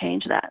shifted and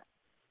changed that?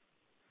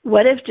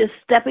 What if just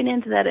stepping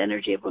into that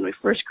energy of when we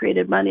first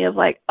created money of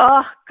like,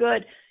 oh,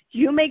 good,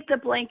 you make the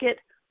blanket,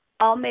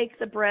 I'll make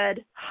the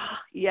bread,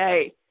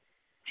 yay.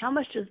 How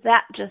much does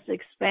that just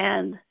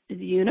expand the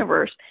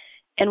universe?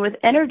 And with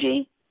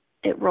energy,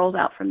 it rolls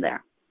out from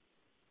there.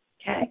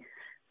 Okay?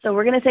 So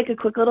we're going to take a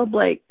quick little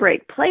break.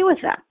 Play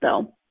with that,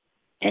 though,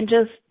 and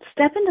just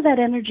step into that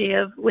energy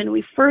of when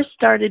we first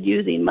started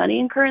using money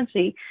and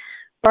currency,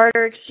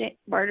 barter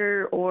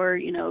or,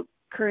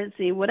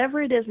 currency,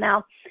 whatever it is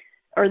now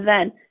or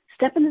then.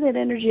 Step into that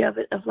energy of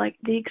it, of like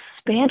the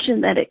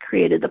expansion that it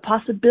created, the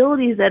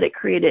possibilities that it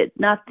created,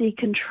 not the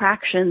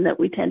contraction that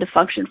we tend to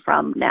function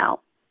from now,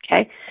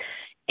 okay?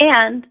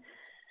 And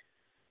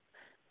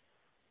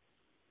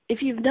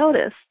if you've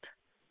noticed,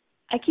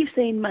 I keep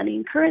saying money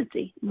and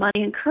currency,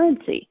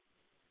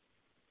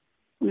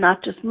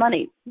 not just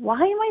money.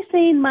 Why am I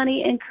saying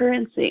money and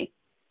currency?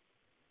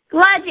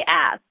 Glad you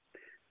asked.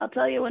 I'll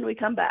tell you when we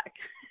come back.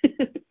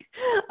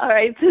 All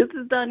right, this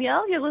is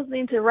Danielle. You're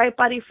listening to Right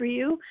Body for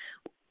You.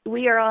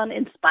 We are on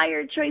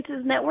Inspired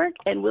Choices Network,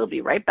 and we'll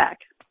be right back.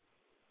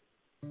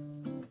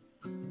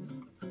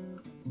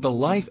 The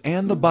life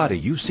and the body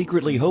you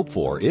secretly hope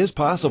for is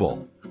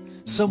possible.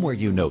 Somewhere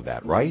you know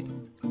that, right?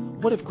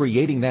 What if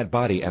creating that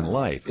body and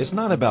life is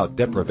not about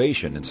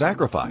deprivation and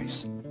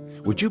sacrifice?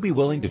 Would you be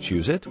willing to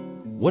choose it?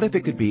 What if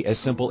it could be as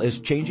simple as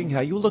changing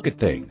how you look at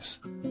things?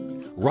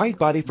 Right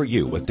Body for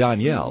You with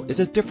Danielle is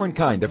a different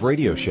kind of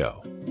radio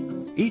show.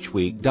 Each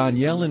week,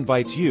 Danielle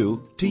invites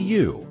you to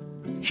you.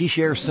 She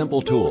shares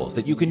simple tools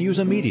that you can use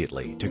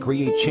immediately to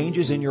create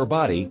changes in your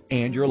body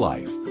and your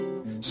life.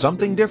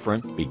 Something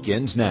different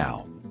begins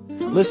now.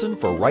 Listen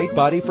for Right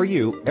Body for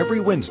You every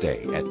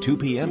Wednesday at 2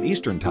 p.m.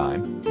 Eastern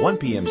Time, 1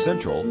 p.m.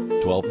 Central,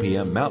 12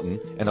 p.m. Mountain,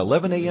 and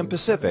 11 a.m.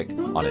 Pacific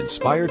on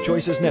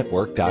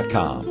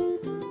InspiredChoicesNetwork.com.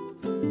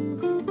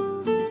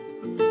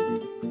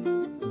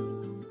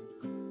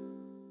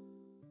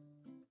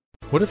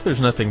 What if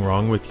there's nothing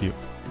wrong with you?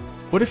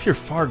 What if you're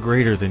far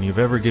greater than you've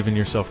ever given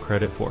yourself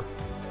credit for?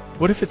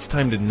 What if it's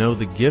time to know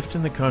the gift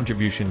and the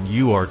contribution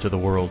you are to the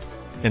world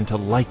and to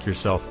like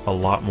yourself a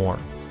lot more?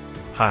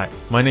 Hi,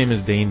 my name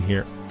is Dane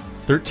here.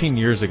 13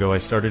 years ago, I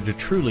started to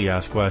truly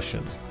ask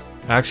questions.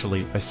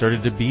 Actually, I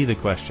started to be the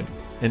question,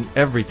 and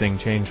everything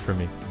changed for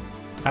me.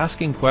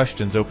 Asking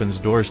questions opens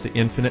doors to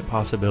infinite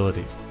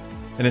possibilities.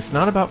 And it's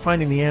not about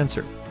finding the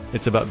answer.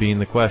 It's about being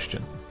the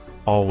question.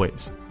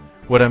 Always.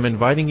 What I'm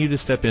inviting you to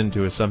step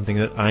into is something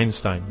that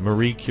Einstein,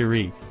 Marie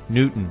Curie,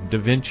 Newton, Da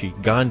Vinci,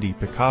 Gandhi,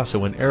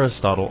 Picasso, and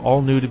Aristotle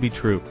all knew to be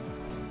true.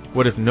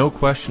 What if no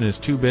question is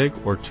too big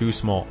or too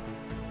small?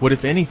 What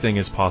if anything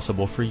is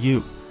possible for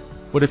you?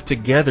 What if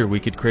together we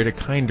could create a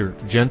kinder,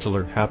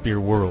 gentler, happier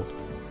world?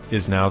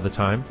 Is now the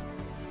time?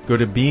 Go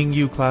to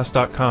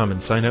beingyouclass.com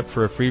and sign up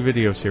for a free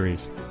video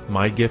series,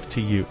 My Gift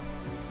to You.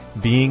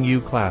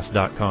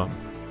 beingyouclass.com.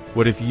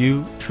 What if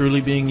you, truly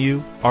being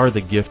you, are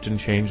the gift and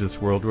change this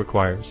world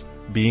requires?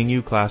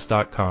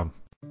 beingyouclass.com.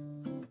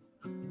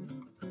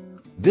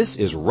 This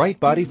is Right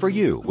Body for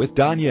You with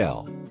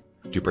Danielle.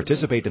 To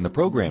participate in the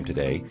program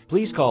today,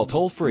 please call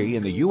toll-free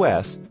in the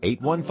U.S.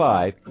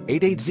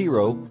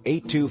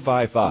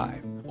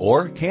 815-880-8255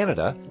 or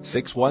Canada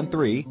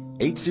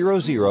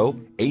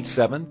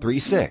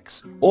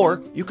 613-800-8736.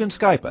 Or you can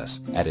Skype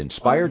us at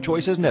Inspired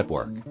Choices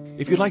Network.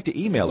 If you'd like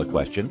to email a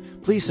question,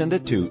 please send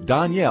it to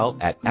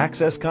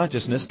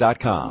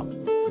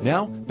Danielle@accessconsciousness.com.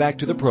 Now, back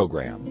to the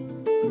program.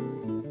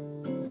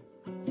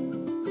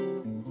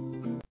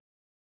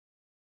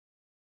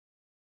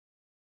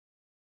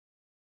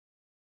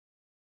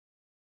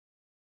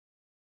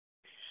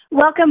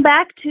 Welcome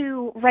back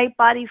to Right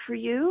Body for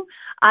You.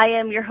 I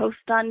am your host,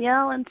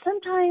 Danielle, and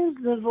sometimes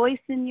the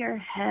voice in your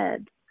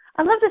head.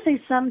 I love to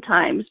say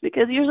sometimes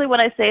because usually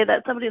when I say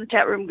that, somebody in the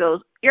chat room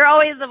goes, "You're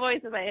always the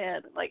voice in my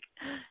head." I'm like,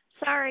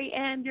 sorry,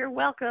 and you're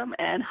welcome,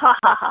 and ha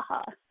ha ha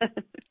ha.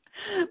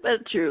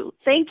 But true.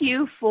 Thank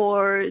you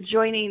for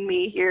joining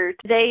me here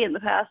today, in the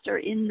past, or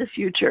in the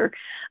future.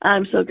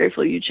 I'm so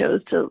grateful you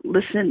chose to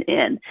listen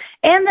in,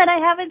 and that I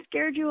haven't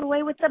scared you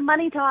away with the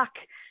money talk,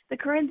 the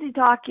currency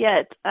talk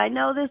yet. I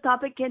know this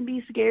topic can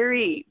be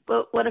scary,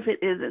 but what if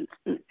it isn't?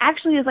 And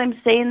actually, as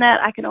I'm saying that,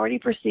 I can already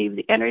perceive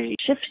the energy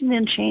shifting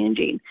and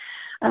changing.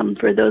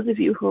 For those of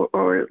you who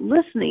are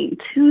listening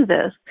to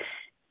this,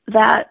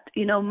 that,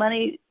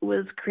 money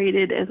was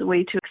created as a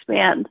way to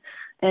expand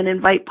and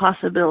invite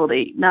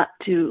possibility, not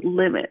to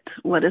limit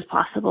what is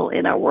possible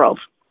in our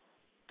world.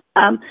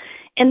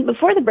 And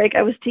before the break,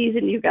 I was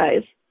teasing you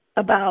guys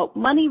about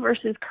money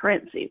versus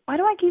currency. Why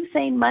do I keep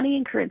saying money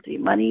and currency?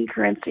 Money and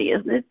currency,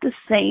 isn't it the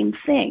same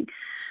thing?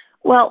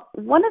 Well,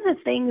 one of the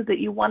things that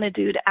you want to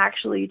do to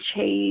actually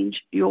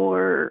change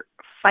your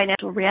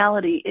financial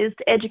reality is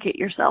to educate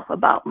yourself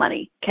about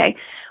money, okay?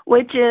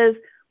 Which is,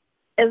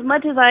 as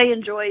much as I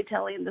enjoy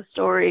telling the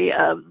story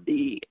of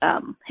the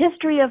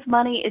history of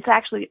money, it's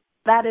actually,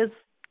 that is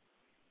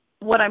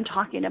what I'm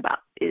talking about,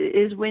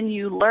 is when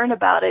you learn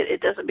about it, it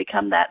doesn't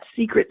become that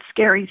secret,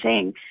 scary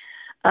thing.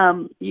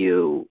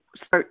 You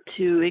start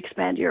to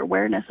expand your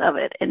awareness of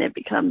it, and it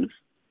becomes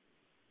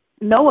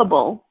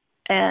knowable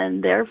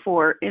and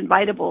therefore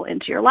invitable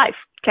into your life.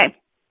 Okay.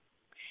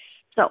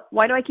 So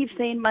why do I keep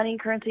saying money,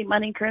 currency,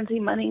 money, currency,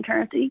 money,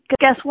 currency? Because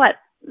guess what?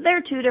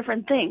 They're two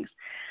different things.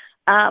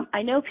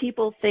 I know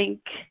people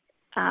think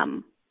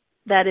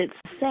that it's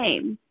the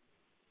same,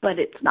 but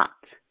it's not.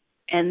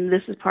 And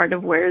this is part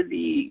of where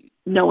the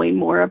knowing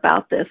more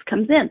about this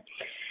comes in.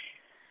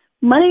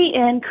 Money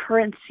and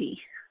currency.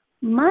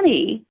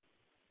 Money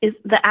is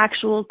the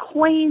actual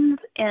coins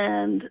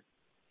and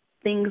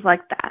things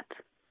like that.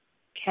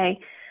 Okay?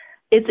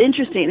 It's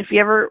interesting. If you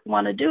ever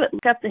want to do it,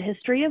 look up the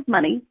history of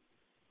money,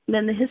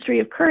 then the history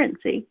of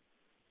currency.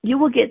 You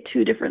will get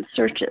two different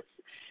searches,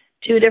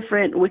 two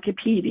different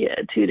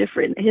Wikipedia, two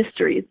different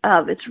histories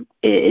of it.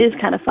 It is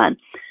kind of fun.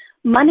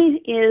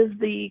 Money is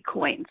the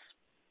coins,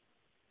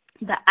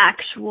 the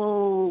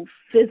actual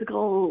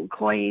physical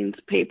coins,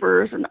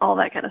 papers, and all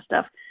that kind of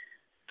stuff.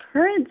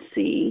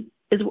 Currency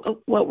is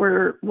what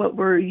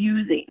we're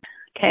using.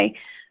 Okay,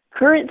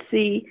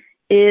 currency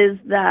is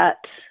that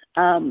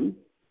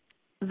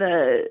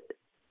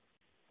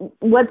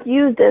what's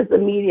used as the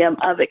medium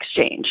of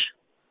exchange.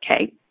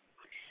 Okay,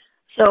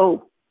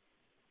 so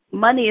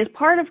money is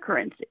part of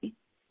currency,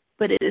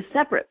 but it is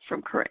separate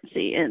from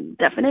currency in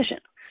definition.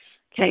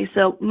 Okay,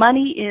 so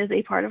money is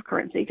a part of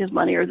currency because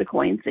money are the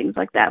coins, things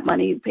like that,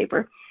 money,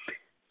 paper.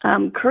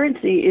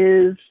 Currency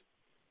is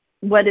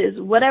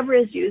whatever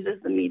is used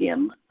as the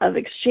medium of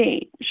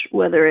exchange,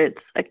 whether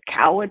it's a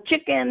cow, a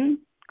chicken,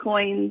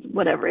 coins,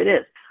 whatever it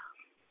is.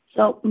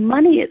 So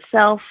money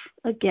itself,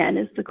 again,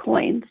 is the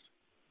coins.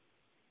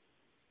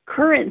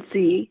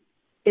 Currency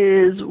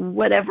is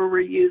whatever we're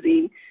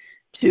using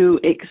to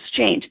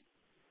exchange.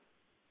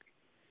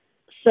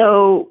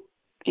 So,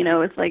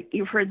 it's like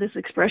you've heard this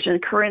expression,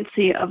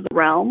 currency of the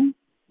realm.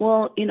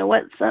 Well, you know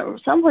what?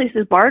 Some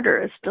places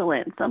barter is still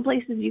in. Some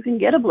places you can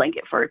get a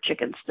blanket for a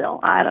chicken still.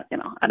 I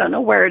don't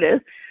know where it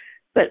is,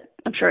 but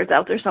I'm sure it's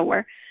out there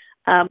somewhere.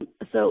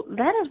 So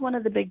that is one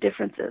of the big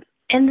differences.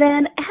 And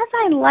then, as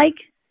I like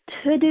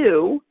to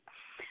do,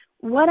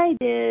 what I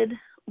did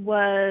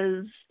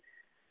was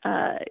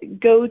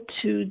go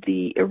to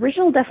the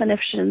original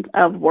definitions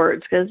of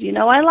words because,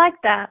 I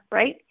like that,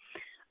 right?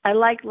 I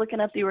like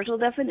looking up the original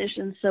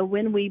definitions. So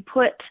when we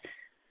put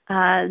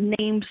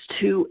names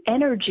to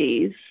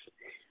energies,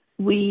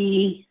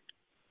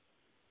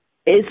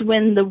 is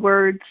when the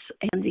words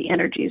and the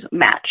energies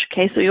match.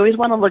 Okay, so you always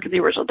want to look at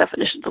the original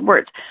definitions of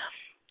words.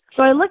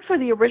 So I looked for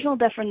the original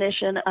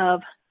definition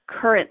of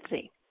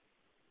currency.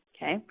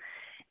 Okay,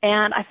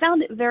 and I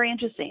found it very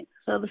interesting.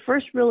 So the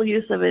first real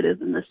use of it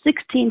is in the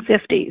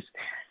 1650s,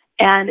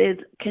 and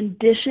it's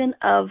condition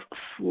of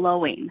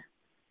flowing.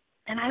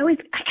 And I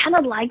kind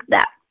of like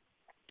that.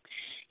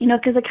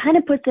 Because it kind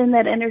of puts in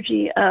that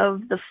energy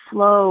of the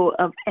flow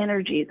of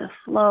energy, the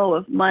flow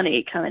of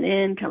money coming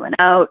in, coming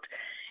out,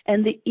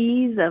 and the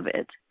ease of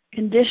it.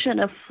 Condition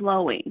of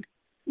flowing,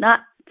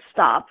 not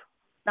stop,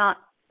 not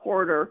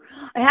hoarder.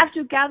 I have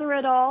to gather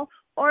it all,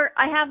 or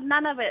I have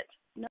none of it.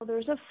 No,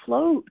 there's a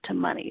flow to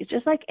money.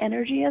 Just like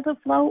energy is a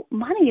flow,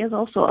 money is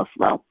also a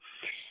flow.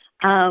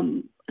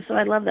 So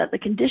I love that. The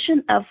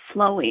condition of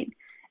flowing.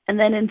 And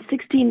then in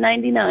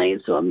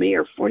 1699, so a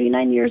mere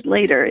 49 years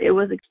later, it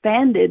was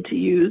expanded to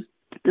use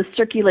the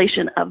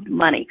circulation of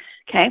money.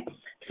 Okay?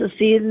 So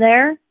see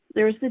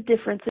there's the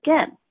difference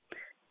again.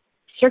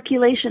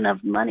 Circulation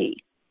of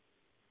money.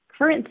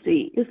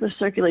 Currency is the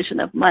circulation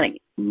of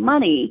money.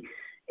 Money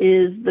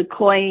is the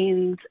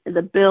coins,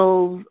 the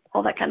bills,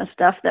 all that kind of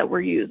stuff that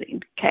we're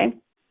using. Okay?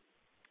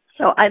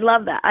 So I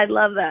love that. I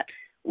love that.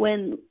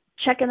 When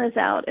checking this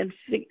out and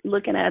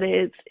looking at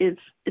it,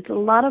 it's a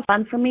lot of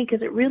fun for me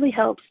because it really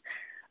helps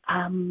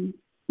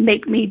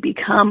make me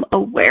become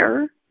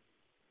aware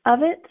of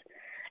it.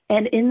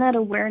 And in that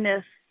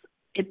awareness,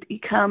 it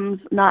becomes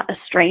not a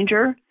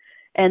stranger.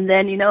 And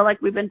then,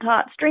 like we've been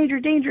taught, stranger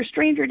danger,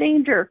 stranger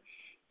danger.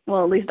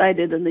 Well, at least I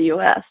did in the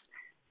U.S.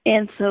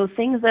 And so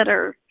things that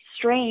are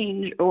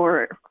strange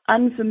or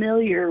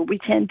unfamiliar, we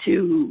tend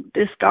to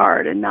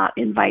discard and not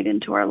invite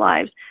into our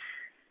lives.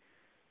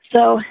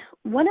 So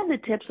one of the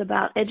tips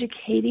about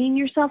educating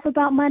yourself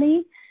about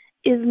money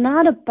is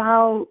not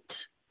about,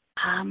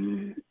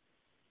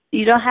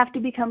 you don't have to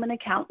become an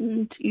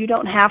accountant. You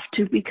don't have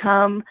to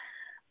become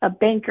a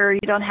banker.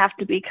 You don't have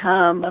to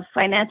become a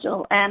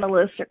financial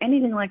analyst or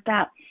anything like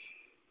that.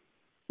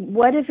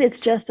 What if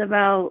it's just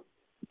about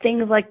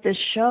things like this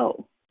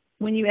show?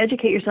 When you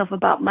educate yourself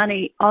about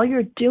money, all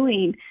you're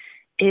doing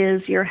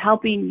is you're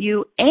helping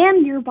you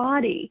and your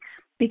body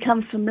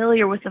become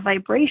familiar with the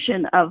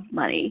vibration of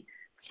money,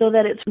 so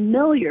that it's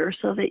familiar,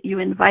 so that you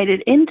invite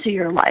it into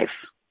your life.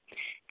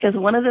 Because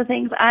one of the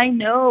things I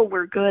know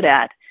we're good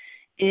at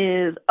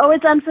is,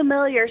 it's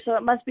unfamiliar, so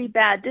it must be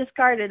bad.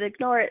 Discard it,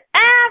 ignore it.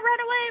 Run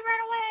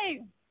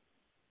away.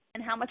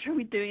 And how much are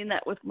we doing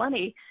that with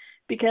money?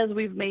 Because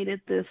we've made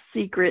it this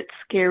secret,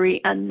 scary,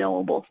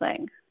 unknowable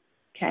thing.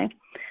 Okay?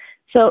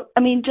 So,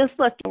 just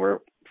look, we're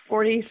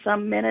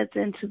 40-some minutes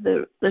into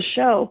the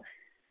show.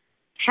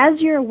 Has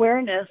your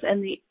awareness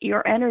and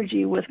your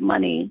energy with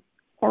money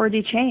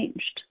already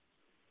changed?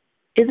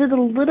 Is it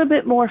a little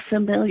bit more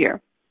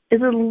familiar?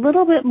 Is it a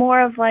little bit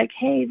more of like,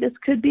 hey, this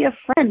could be a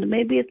friend.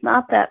 Maybe it's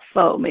not that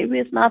foe. Maybe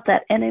it's not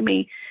that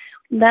enemy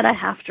that I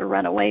have to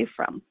run away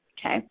from.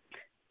 Okay.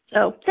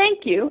 So thank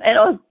you.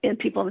 And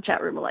people in the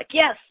chat room are like,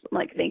 yes. I'm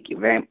like, thank you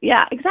very much.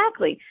 Yeah,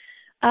 exactly.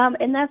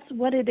 And that's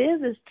what it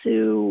is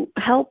to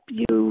help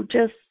you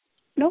just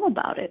know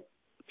about it.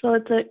 So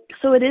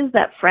it is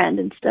that friend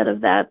instead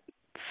of that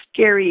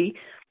scary,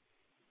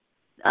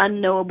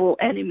 unknowable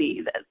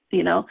enemy that,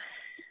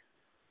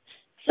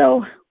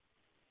 So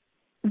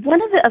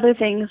one of the other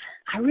things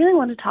I really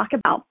want to talk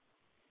about,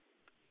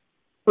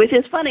 which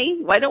is funny,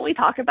 why don't we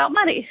talk about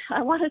money?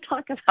 I want to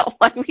talk about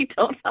why we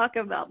don't talk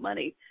about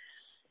money.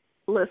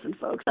 Listen,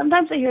 folks,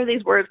 sometimes I hear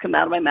these words come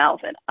out of my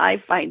mouth, and I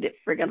find it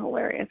friggin'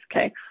 hilarious,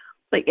 okay?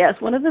 But yes,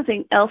 one of the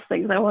things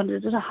I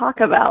wanted to talk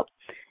about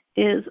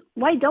is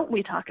why don't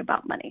we talk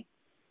about money,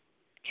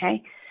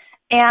 okay?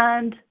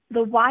 And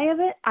the why of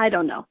it, I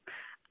don't know.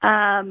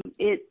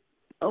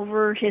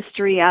 Over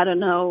history, I don't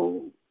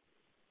know,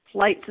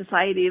 polite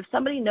society, if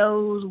somebody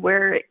knows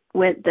where it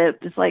went, that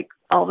it's like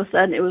all of a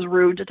sudden it was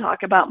rude to talk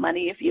about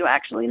money. If you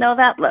actually know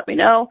that, let me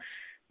know.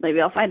 Maybe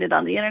I'll find it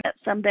on the internet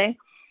someday.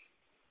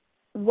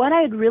 What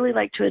I'd really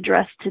like to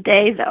address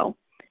today, though,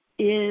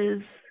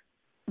 is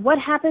what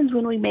happens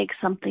when we make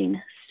something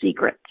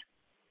secret,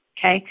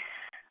 okay?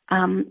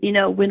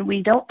 When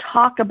we don't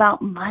talk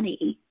about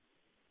money,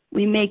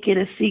 we make it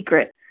a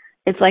secret.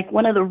 It's like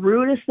one of the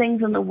rudest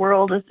things in the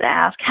world is to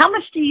ask, how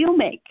much do you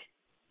make?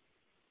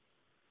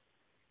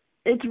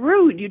 It's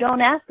rude. You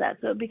don't ask that,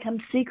 so it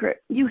becomes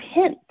secret. You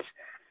hint.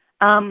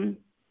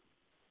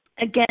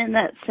 Again,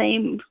 that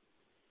same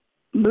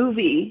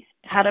movie,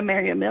 How to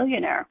Marry a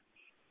Millionaire.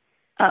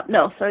 The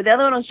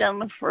other one was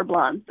Gentlemen Prefer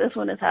Blondes. This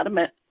one is How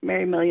to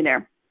Marry a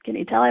Millionaire. Can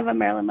you tell I have a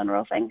Marilyn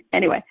Monroe thing?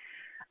 Anyway.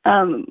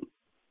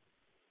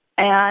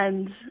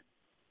 And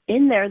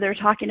in there, they're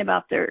talking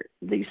about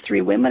these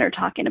three women are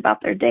talking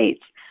about their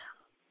dates.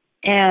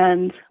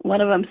 And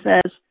one of them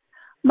says,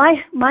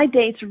 my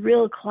date's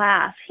real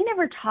class. He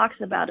never talks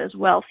about his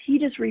wealth. He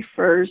just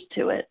refers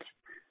to it.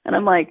 And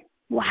I'm like,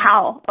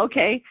 wow,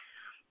 okay.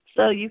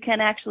 So you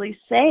can actually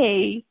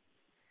say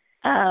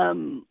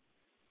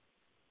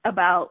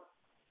about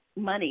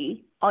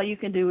money, all you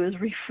can do is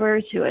refer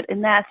to it.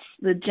 And that's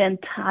the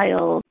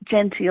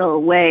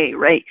genteel way,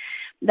 right?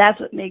 That's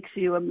what makes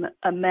you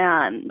a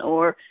man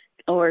or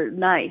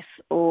nice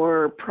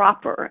or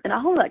proper and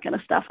all that kind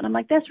of stuff. And I'm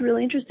like, that's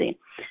really interesting.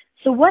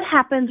 So what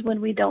happens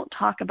when we don't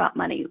talk about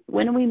money?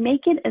 When we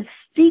make it a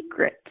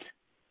secret,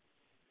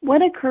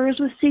 what occurs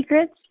with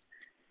secrets?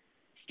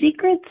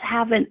 Secrets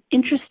have an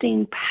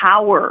interesting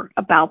power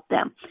about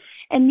them.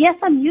 And yes,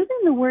 I'm using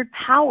the word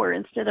power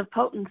instead of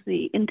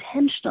potency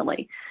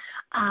intentionally.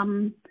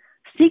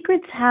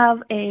 Secrets have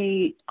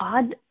a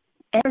odd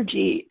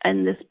energy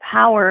and this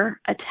power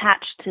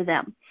attached to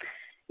them.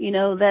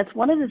 That's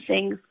one of the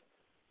things,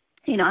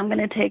 I'm going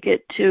to take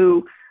it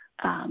to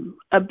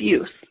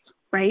abuse,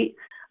 right?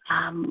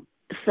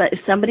 So if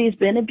somebody's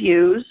been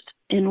abused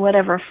in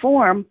whatever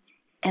form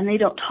and they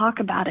don't talk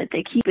about it,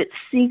 they keep it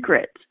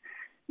secret.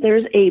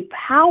 There's a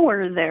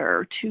power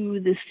there to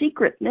the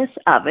secretness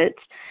of it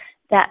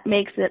that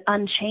makes it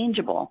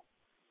unchangeable.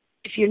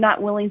 If you're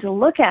not willing to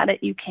look at it,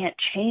 you can't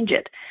change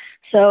it.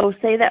 So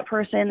say that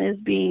person is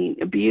being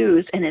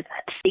abused and it's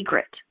a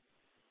secret.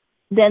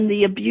 Then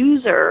the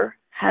abuser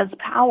has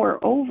power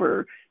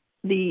over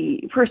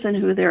the person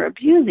who they're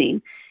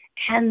abusing,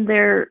 and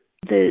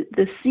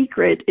the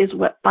secret is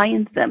what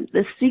binds them.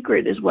 The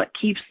secret is what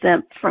keeps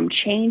them from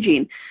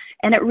changing.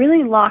 And it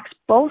really locks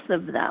both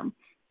of them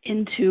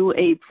into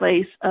a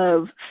place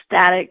of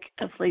static,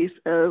 a place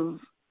of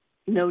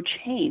no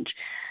change.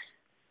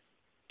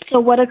 So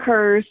what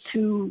occurs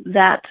to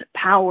that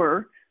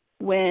power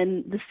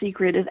when the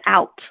secret is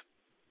out?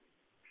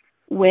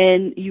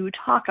 When you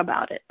talk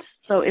about it.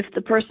 So if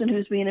the person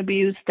who's being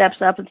abused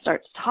steps up and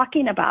starts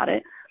talking about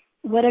it,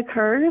 what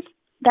occurs?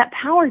 That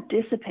power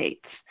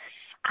dissipates.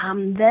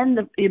 Then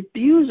the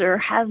abuser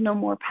has no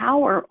more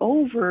power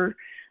over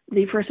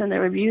the person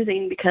they're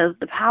abusing because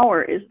the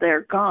power is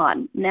there,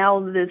 gone. Now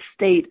the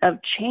state of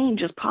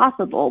change is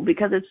possible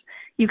because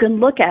you can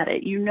look at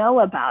it, you know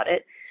about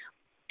it,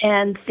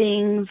 and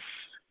things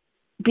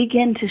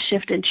begin to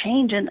shift and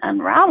change and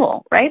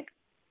unravel, right?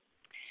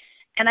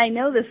 And I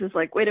know this is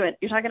like, wait a minute,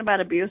 you're talking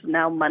about abuse and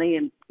now money.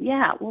 And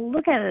yeah, well,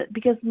 look at it.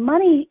 Because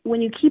money,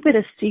 when you keep it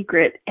a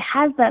secret, it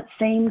has that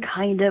same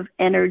kind of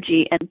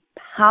energy and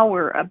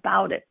power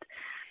about it.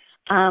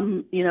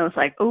 It's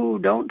like, oh,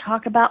 don't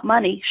talk about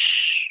money.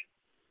 Shh.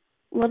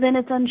 Well, then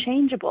it's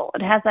unchangeable.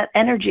 It has that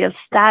energy of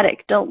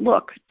static. Don't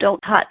look,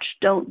 don't touch,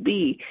 don't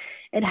be.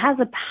 It has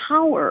a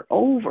power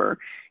over,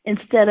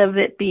 instead of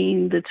it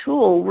being the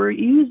tool, we're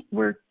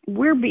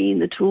being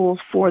the tools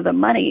for the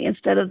money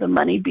instead of the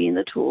money being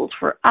the tools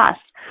for us.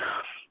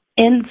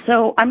 And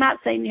so I'm not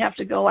saying you have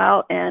to go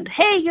out and,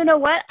 hey, you know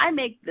what? I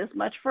make this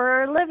much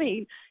for a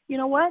living. You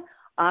know what?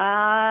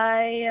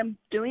 I am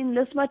doing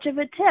this much of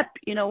a tip.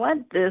 You know what?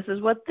 This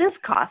is what this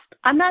costs.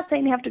 I'm not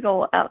saying you have to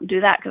go out and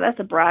do that because that's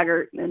a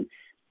braggart and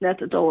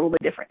that's a totally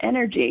different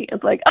energy.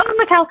 It's like, oh,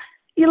 look how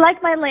you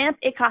like my lamp.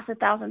 It costs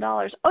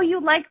 $1,000. Oh,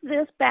 you like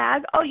this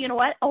bag. Oh, you know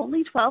what?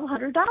 Only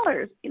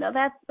 $1,200.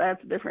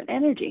 That's a different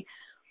energy.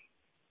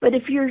 But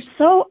if you're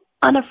so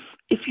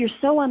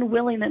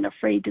unwilling and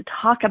afraid to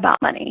talk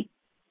about money,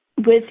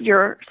 with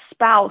your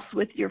spouse,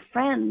 with your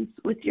friends,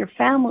 with your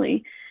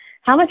family?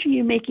 How much are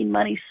you making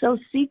money so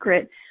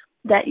secret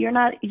that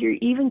you're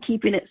even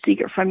keeping it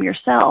secret from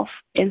yourself?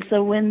 And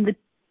so when the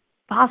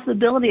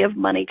possibility of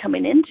money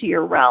coming into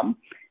your realm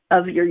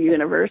of your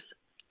universe,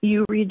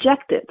 you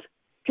reject it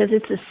because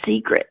it's a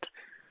secret.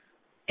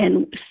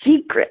 And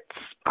secrets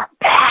are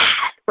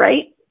bad,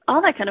 right?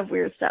 All that kind of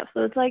weird stuff.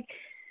 So it's like,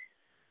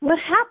 what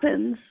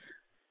happens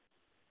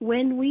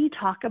when we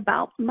talk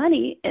about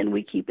money and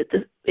we keep it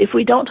if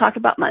we don't talk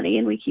about money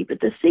and we keep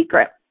it the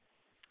secret?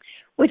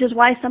 Which is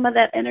why some of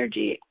that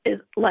energy is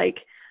like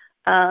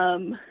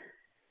that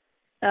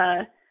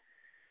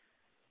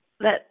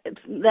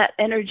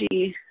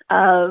energy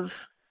of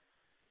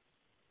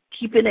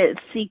keeping it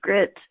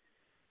secret.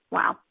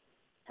 Wow.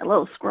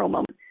 Hello, squirrel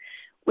moment.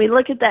 We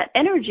look at that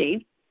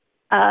energy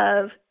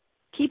of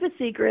keep it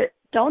secret,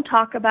 don't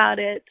talk about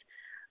it,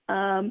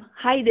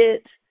 hide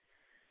it,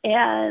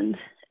 and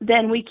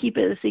then we keep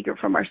it a secret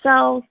from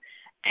ourselves,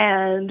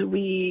 and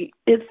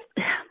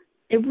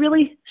it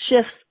really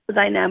shifts the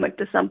dynamic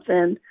to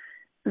something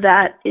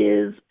that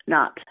is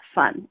not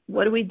fun.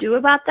 What do we do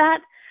about that?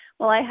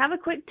 Well, I have a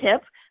quick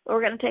tip.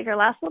 We're going to take our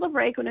last little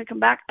break. When I come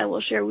back, I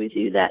will share with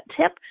you that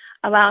tip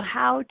about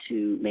how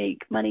to make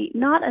money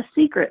not a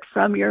secret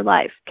from your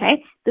life,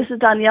 okay? This is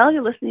Danielle.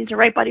 You're listening to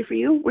Right Body for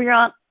You. We're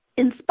on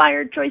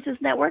Inspired Choices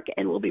Network,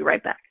 and we'll be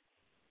right back.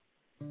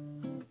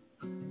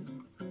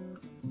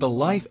 The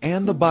life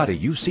and the body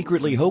you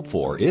secretly hope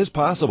for is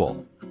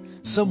possible.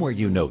 Somewhere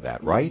you know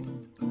that, right?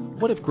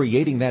 What if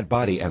creating that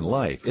body and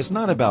life is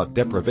not about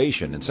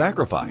deprivation and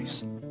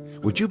sacrifice?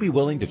 Would you be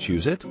willing to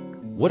choose it?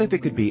 What if it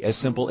could be as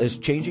simple as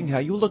changing how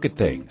you look at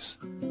things?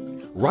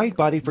 Right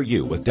Body for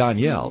You with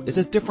Danielle is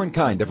a different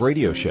kind of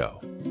radio show.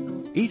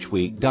 Each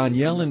week,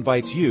 Danielle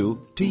invites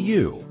you to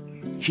you.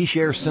 She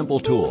shares simple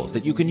tools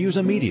that you can use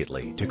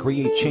immediately to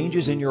create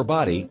changes in your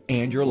body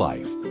and your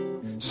life.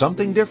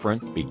 Something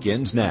different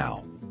begins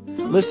now.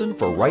 Listen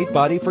for Right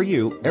Body for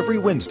You every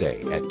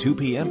Wednesday at 2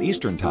 p.m.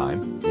 Eastern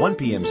Time, 1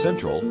 p.m.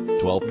 Central,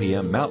 12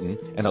 p.m. Mountain,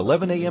 and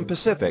 11 a.m.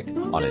 Pacific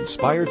on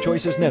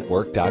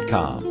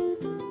InspiredChoicesNetwork.com.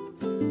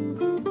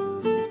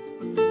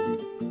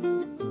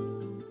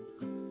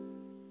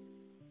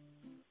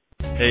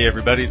 Hey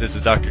everybody, this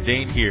is Dr.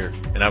 Dane here,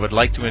 and I would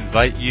like to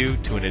invite you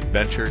to an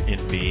adventure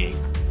in being.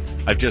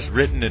 I've just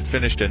written and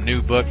finished a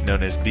new book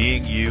known as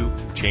Being You,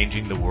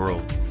 Changing the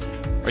World.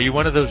 Are you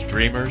one of those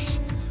dreamers?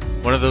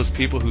 One of those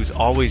people who's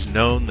always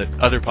known that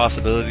other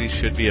possibilities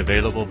should be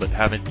available but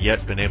haven't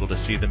yet been able to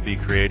see them be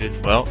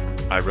created? Well,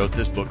 I wrote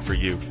this book for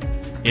you.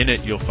 In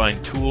it, you'll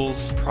find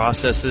tools,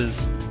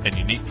 processes, and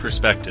unique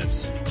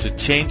perspectives to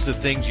change the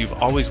things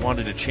you've always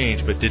wanted to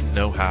change but didn't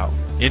know how.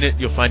 In it,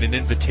 you'll find an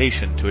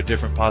invitation to a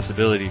different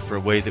possibility for a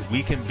way that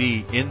we can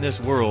be in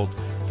this world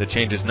that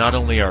changes not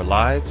only our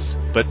lives,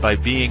 but by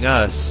being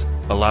us,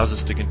 allows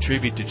us to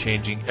contribute to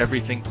changing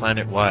everything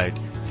planet-wide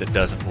that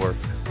doesn't work.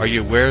 Are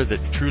you aware that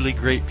truly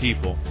great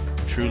people,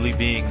 truly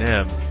being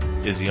them,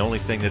 is the only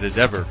thing that has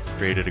ever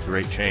created a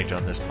great change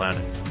on this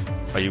planet?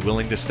 Are you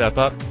willing to step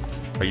up?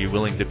 Are you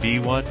willing to be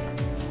one?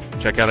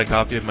 Check out a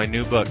copy of my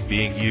new book,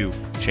 Being You,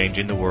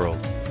 Changing the World.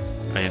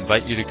 I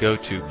invite you to go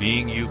to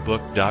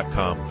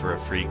beingyoubook.com for a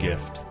free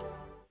gift.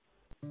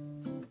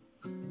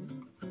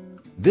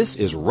 This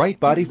is Right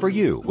Body for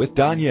You with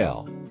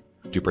Danielle.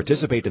 To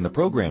participate in the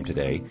program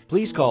today,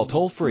 please call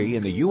toll-free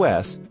in the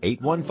U.S.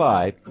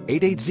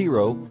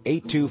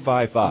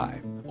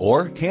 815-880-8255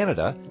 or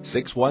Canada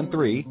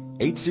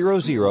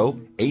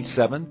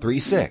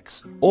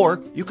 613-800-8736.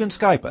 Or you can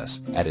Skype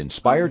us at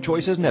Inspired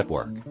Choices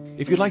Network.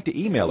 If you'd like to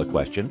email a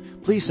question,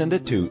 please send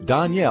it to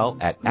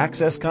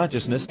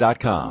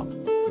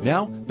Danielle@accessconsciousness.com.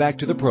 Now, back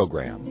to the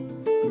program.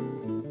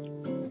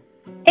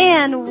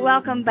 And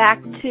welcome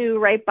back to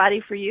Right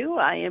Body for You.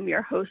 I am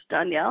your host,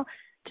 Danielle.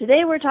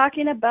 Today we're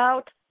talking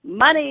about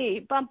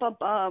money. Bum, bum,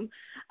 bum.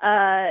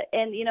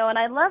 And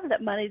I love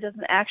that money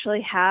doesn't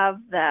actually have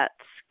that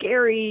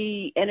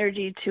scary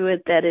energy to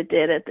it that it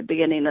did at the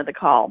beginning of the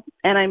call.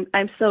 And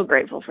I'm so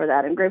grateful for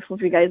that. I'm grateful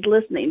for you guys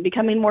listening,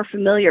 becoming more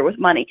familiar with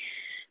money.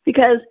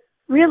 Because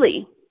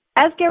really,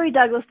 as Gary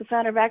Douglas, the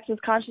founder of Access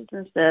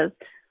Consciousness, says,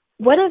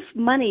 what if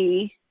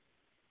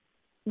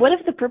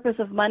the purpose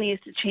of money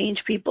is to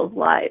change people's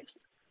lives?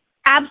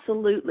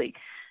 Absolutely.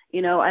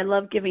 I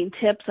love giving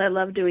tips. I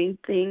love doing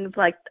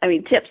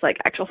tips like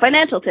actual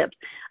financial tips,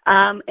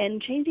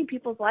 and changing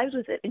people's lives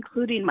with it,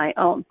 including my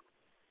own.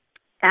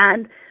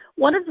 And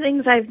one of the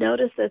things I've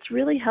noticed that's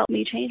really helped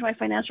me change my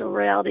financial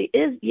reality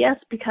is, yes,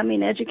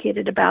 becoming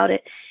educated about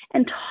it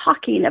and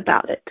talking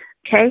about it,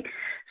 okay?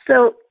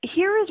 So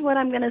here is what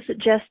I'm going to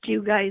suggest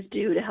you guys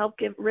do to help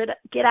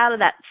get out of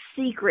that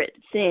secret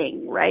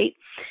thing, right?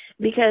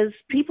 Because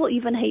people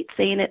even hate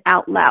saying it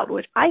out loud,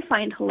 which I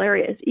find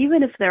hilarious,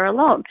 even if they're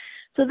alone.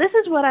 So this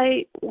is what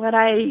I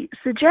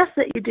suggest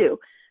that you do.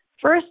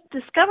 First,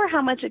 discover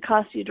how much it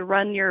costs you to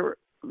run your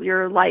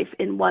life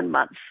in 1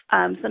 month.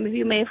 Some of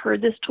you may have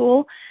heard this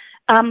tool,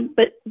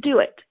 but do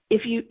it.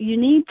 If you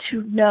need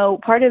to know,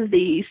 part of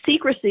the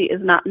secrecy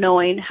is not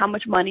knowing how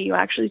much money you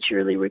actually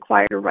truly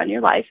require to run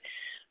your life.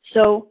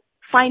 So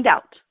find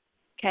out,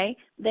 okay?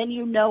 Then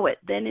you know it.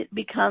 Then it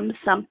becomes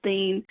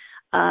something,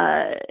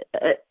 a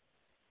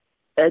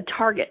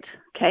target,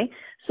 okay?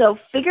 So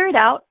figure it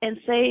out and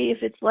say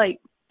if it's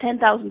like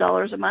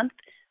 $10,000 a month,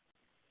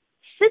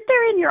 sit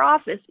there in your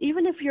office,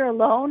 even if you're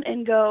alone,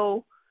 and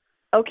go,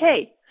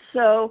 okay,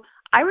 so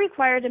I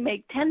require to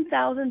make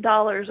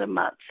 $10,000 a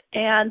month.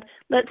 And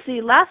let's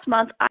see, last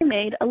month I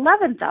made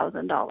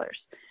 $11,000.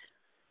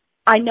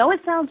 I know it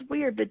sounds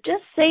weird, but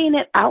just saying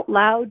it out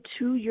loud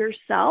to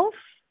yourself,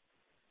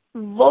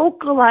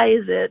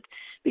 vocalize it,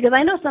 because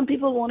I know some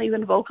people won't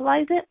even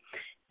vocalize it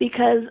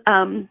because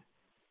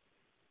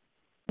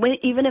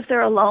even if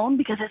they're alone,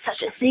 because it's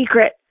such a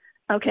secret,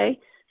 okay?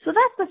 So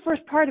that's the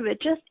first part of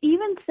it. Just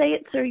even say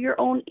it so your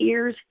own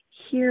ears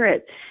hear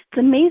it. It's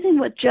amazing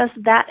what just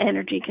that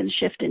energy can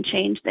shift and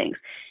change things.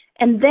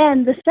 And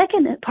then the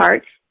second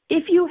part,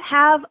 if you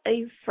have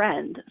a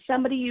friend,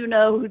 somebody you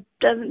know who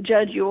doesn't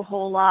judge you a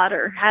whole lot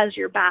or has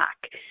your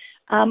back,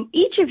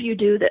 each of you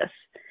do this.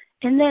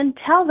 And then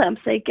tell them,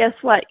 say, guess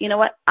what? You know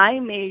what? I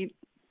made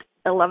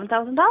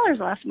 $11,000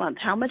 last month.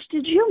 How much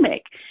did you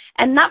make?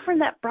 And not from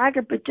that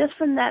braggart, but just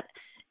from that.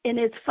 And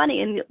it's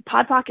funny, and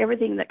PodPoc,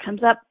 everything that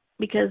comes up,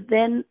 because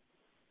then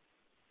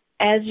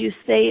as you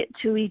say it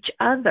to each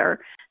other,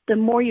 the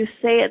more you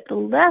say it, the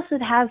less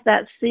it has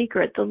that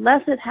secret, the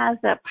less it has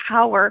that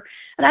power.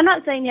 And I'm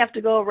not saying you have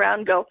to go around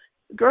and go,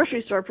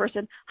 grocery store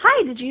person,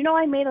 hi, did you know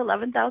I made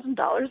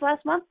 $11,000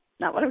 last month?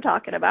 Not what I'm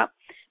talking about.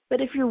 But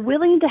if you're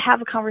willing to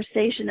have a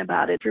conversation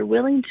about it, if you're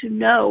willing to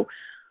know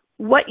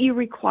what you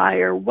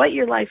require, what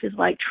your life is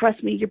like,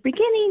 trust me,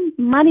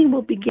 money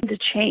will begin to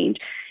change.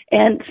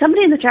 And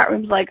somebody in the chat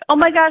room is like, oh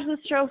my gosh,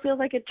 this show feels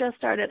like it just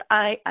started.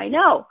 I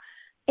know.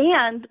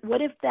 And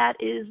what if that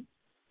is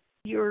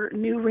your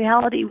new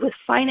reality with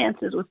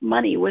finances, with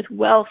money, with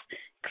wealth,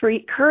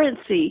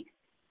 currency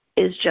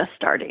is just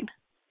starting?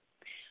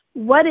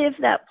 What if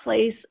that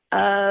place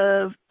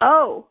of,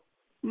 oh,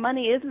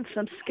 money isn't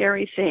some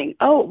scary thing.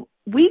 Oh,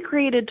 we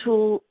created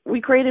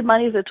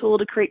money as a tool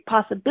to create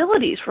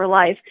possibilities for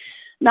life,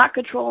 not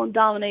control and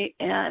dominate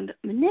and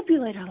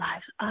manipulate our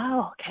lives.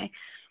 Oh, okay.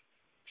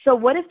 So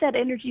what if that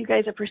energy you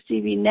guys are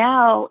perceiving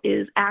now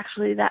is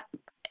actually that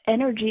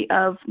energy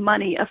of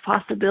money, of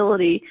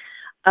possibility,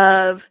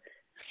 of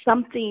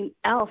something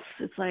else?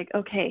 It's like,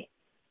 okay,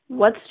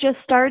 what's just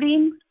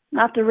starting?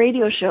 Not the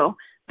radio show,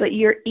 but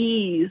your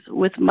ease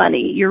with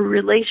money, your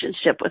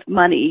relationship with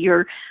money,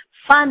 your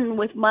fun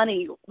with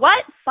money.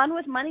 What? Fun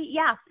with money?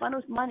 Yeah, fun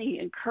with money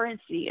and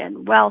currency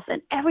and wealth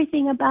and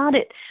everything about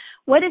it.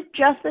 What if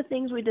just the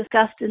things we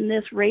discussed in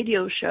this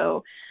radio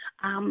show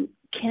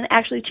can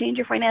actually change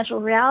your financial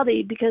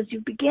reality, because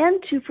you begin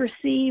to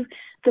perceive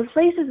the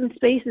places and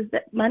spaces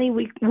that money,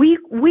 we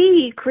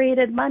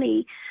created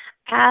money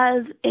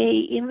as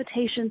a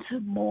invitation to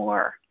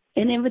more,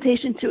 an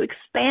invitation to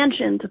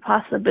expansion, to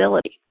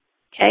possibility.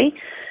 Okay?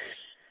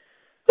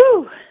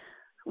 Whew.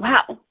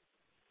 Wow.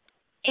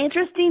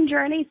 Interesting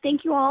journey.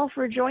 Thank you all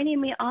for joining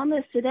me on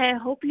this today. I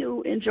hope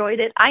you enjoyed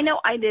it. I know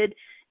I did.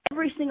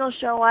 Every single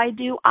show I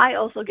do, I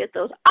also get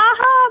those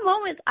aha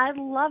moments. I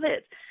love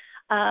it.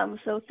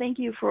 So thank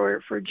you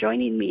for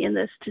joining me in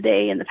this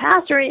today, in the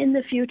past, or in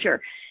the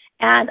future.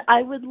 And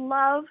I would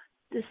love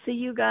to see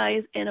you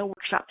guys in a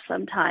workshop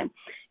sometime.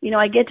 You know,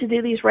 I get to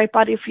do these Right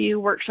Body For You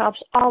workshops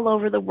all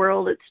over the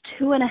world. It's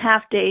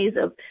 2.5 days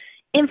of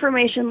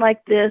information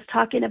like this,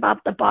 talking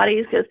about the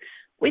bodies, because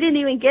we didn't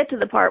even get to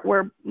the part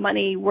where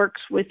money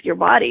works with your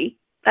body.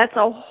 That's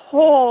a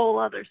whole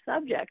other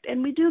subject.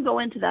 And we do go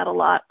into that a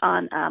lot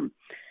on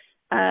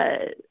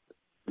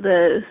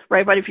the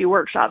Right Body For You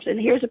workshops. And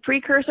here's a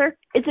precursor.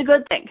 It's a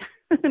good thing,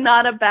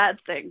 not a bad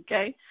thing,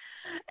 okay?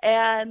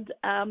 And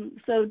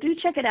so do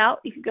check it out.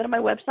 You can go to my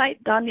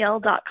website,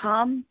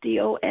 Donielle.com,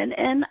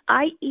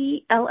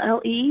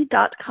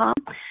 DONNIELLE.com.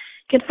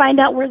 You can find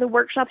out where the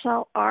workshops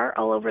are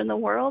all over in the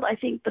world. I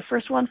think the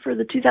first one for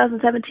the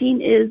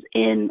 2017 is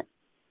in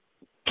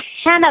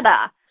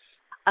Canada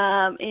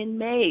in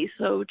May,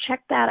 so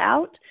check that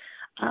out.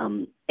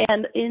 And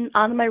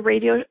on my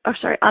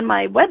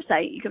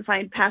website, you can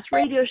find past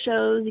radio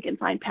shows, you can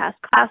find past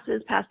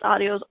classes, past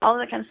audios, all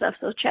that kind of stuff.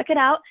 So check it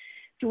out.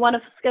 If you want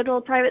to schedule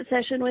a private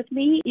session with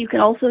me, you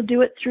can also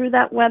do it through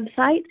that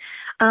website.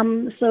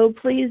 So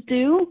please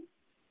do.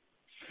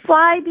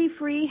 Fly, be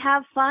free,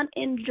 have fun,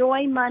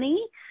 enjoy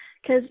money,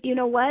 because you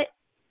know what?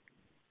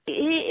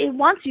 It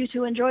wants you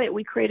to enjoy it.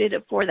 We created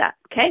it for that,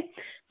 okay?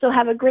 So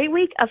have a great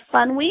week, a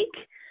fun week.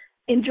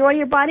 Enjoy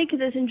your body because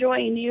it's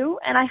enjoying you.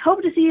 And I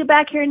hope to see you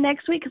back here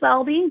next week because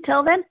I'll be.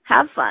 Until then,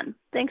 have fun.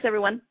 Thanks,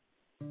 everyone.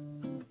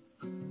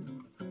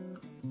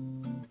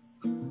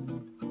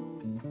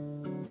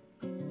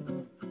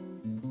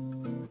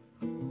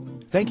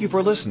 Thank you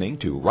for listening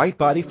to Right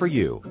Body For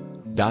You.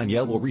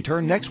 Donielle will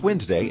return next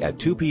Wednesday at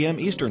 2 p.m.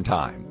 Eastern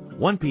Time,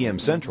 1 p.m.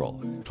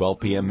 Central, 12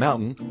 p.m.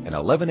 Mountain, and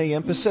 11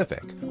 a.m.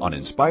 Pacific on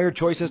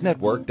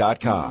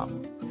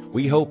InspiredChoicesNetwork.com.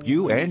 We hope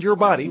you and your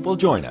body will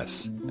join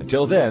us.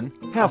 Until then,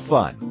 have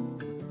fun.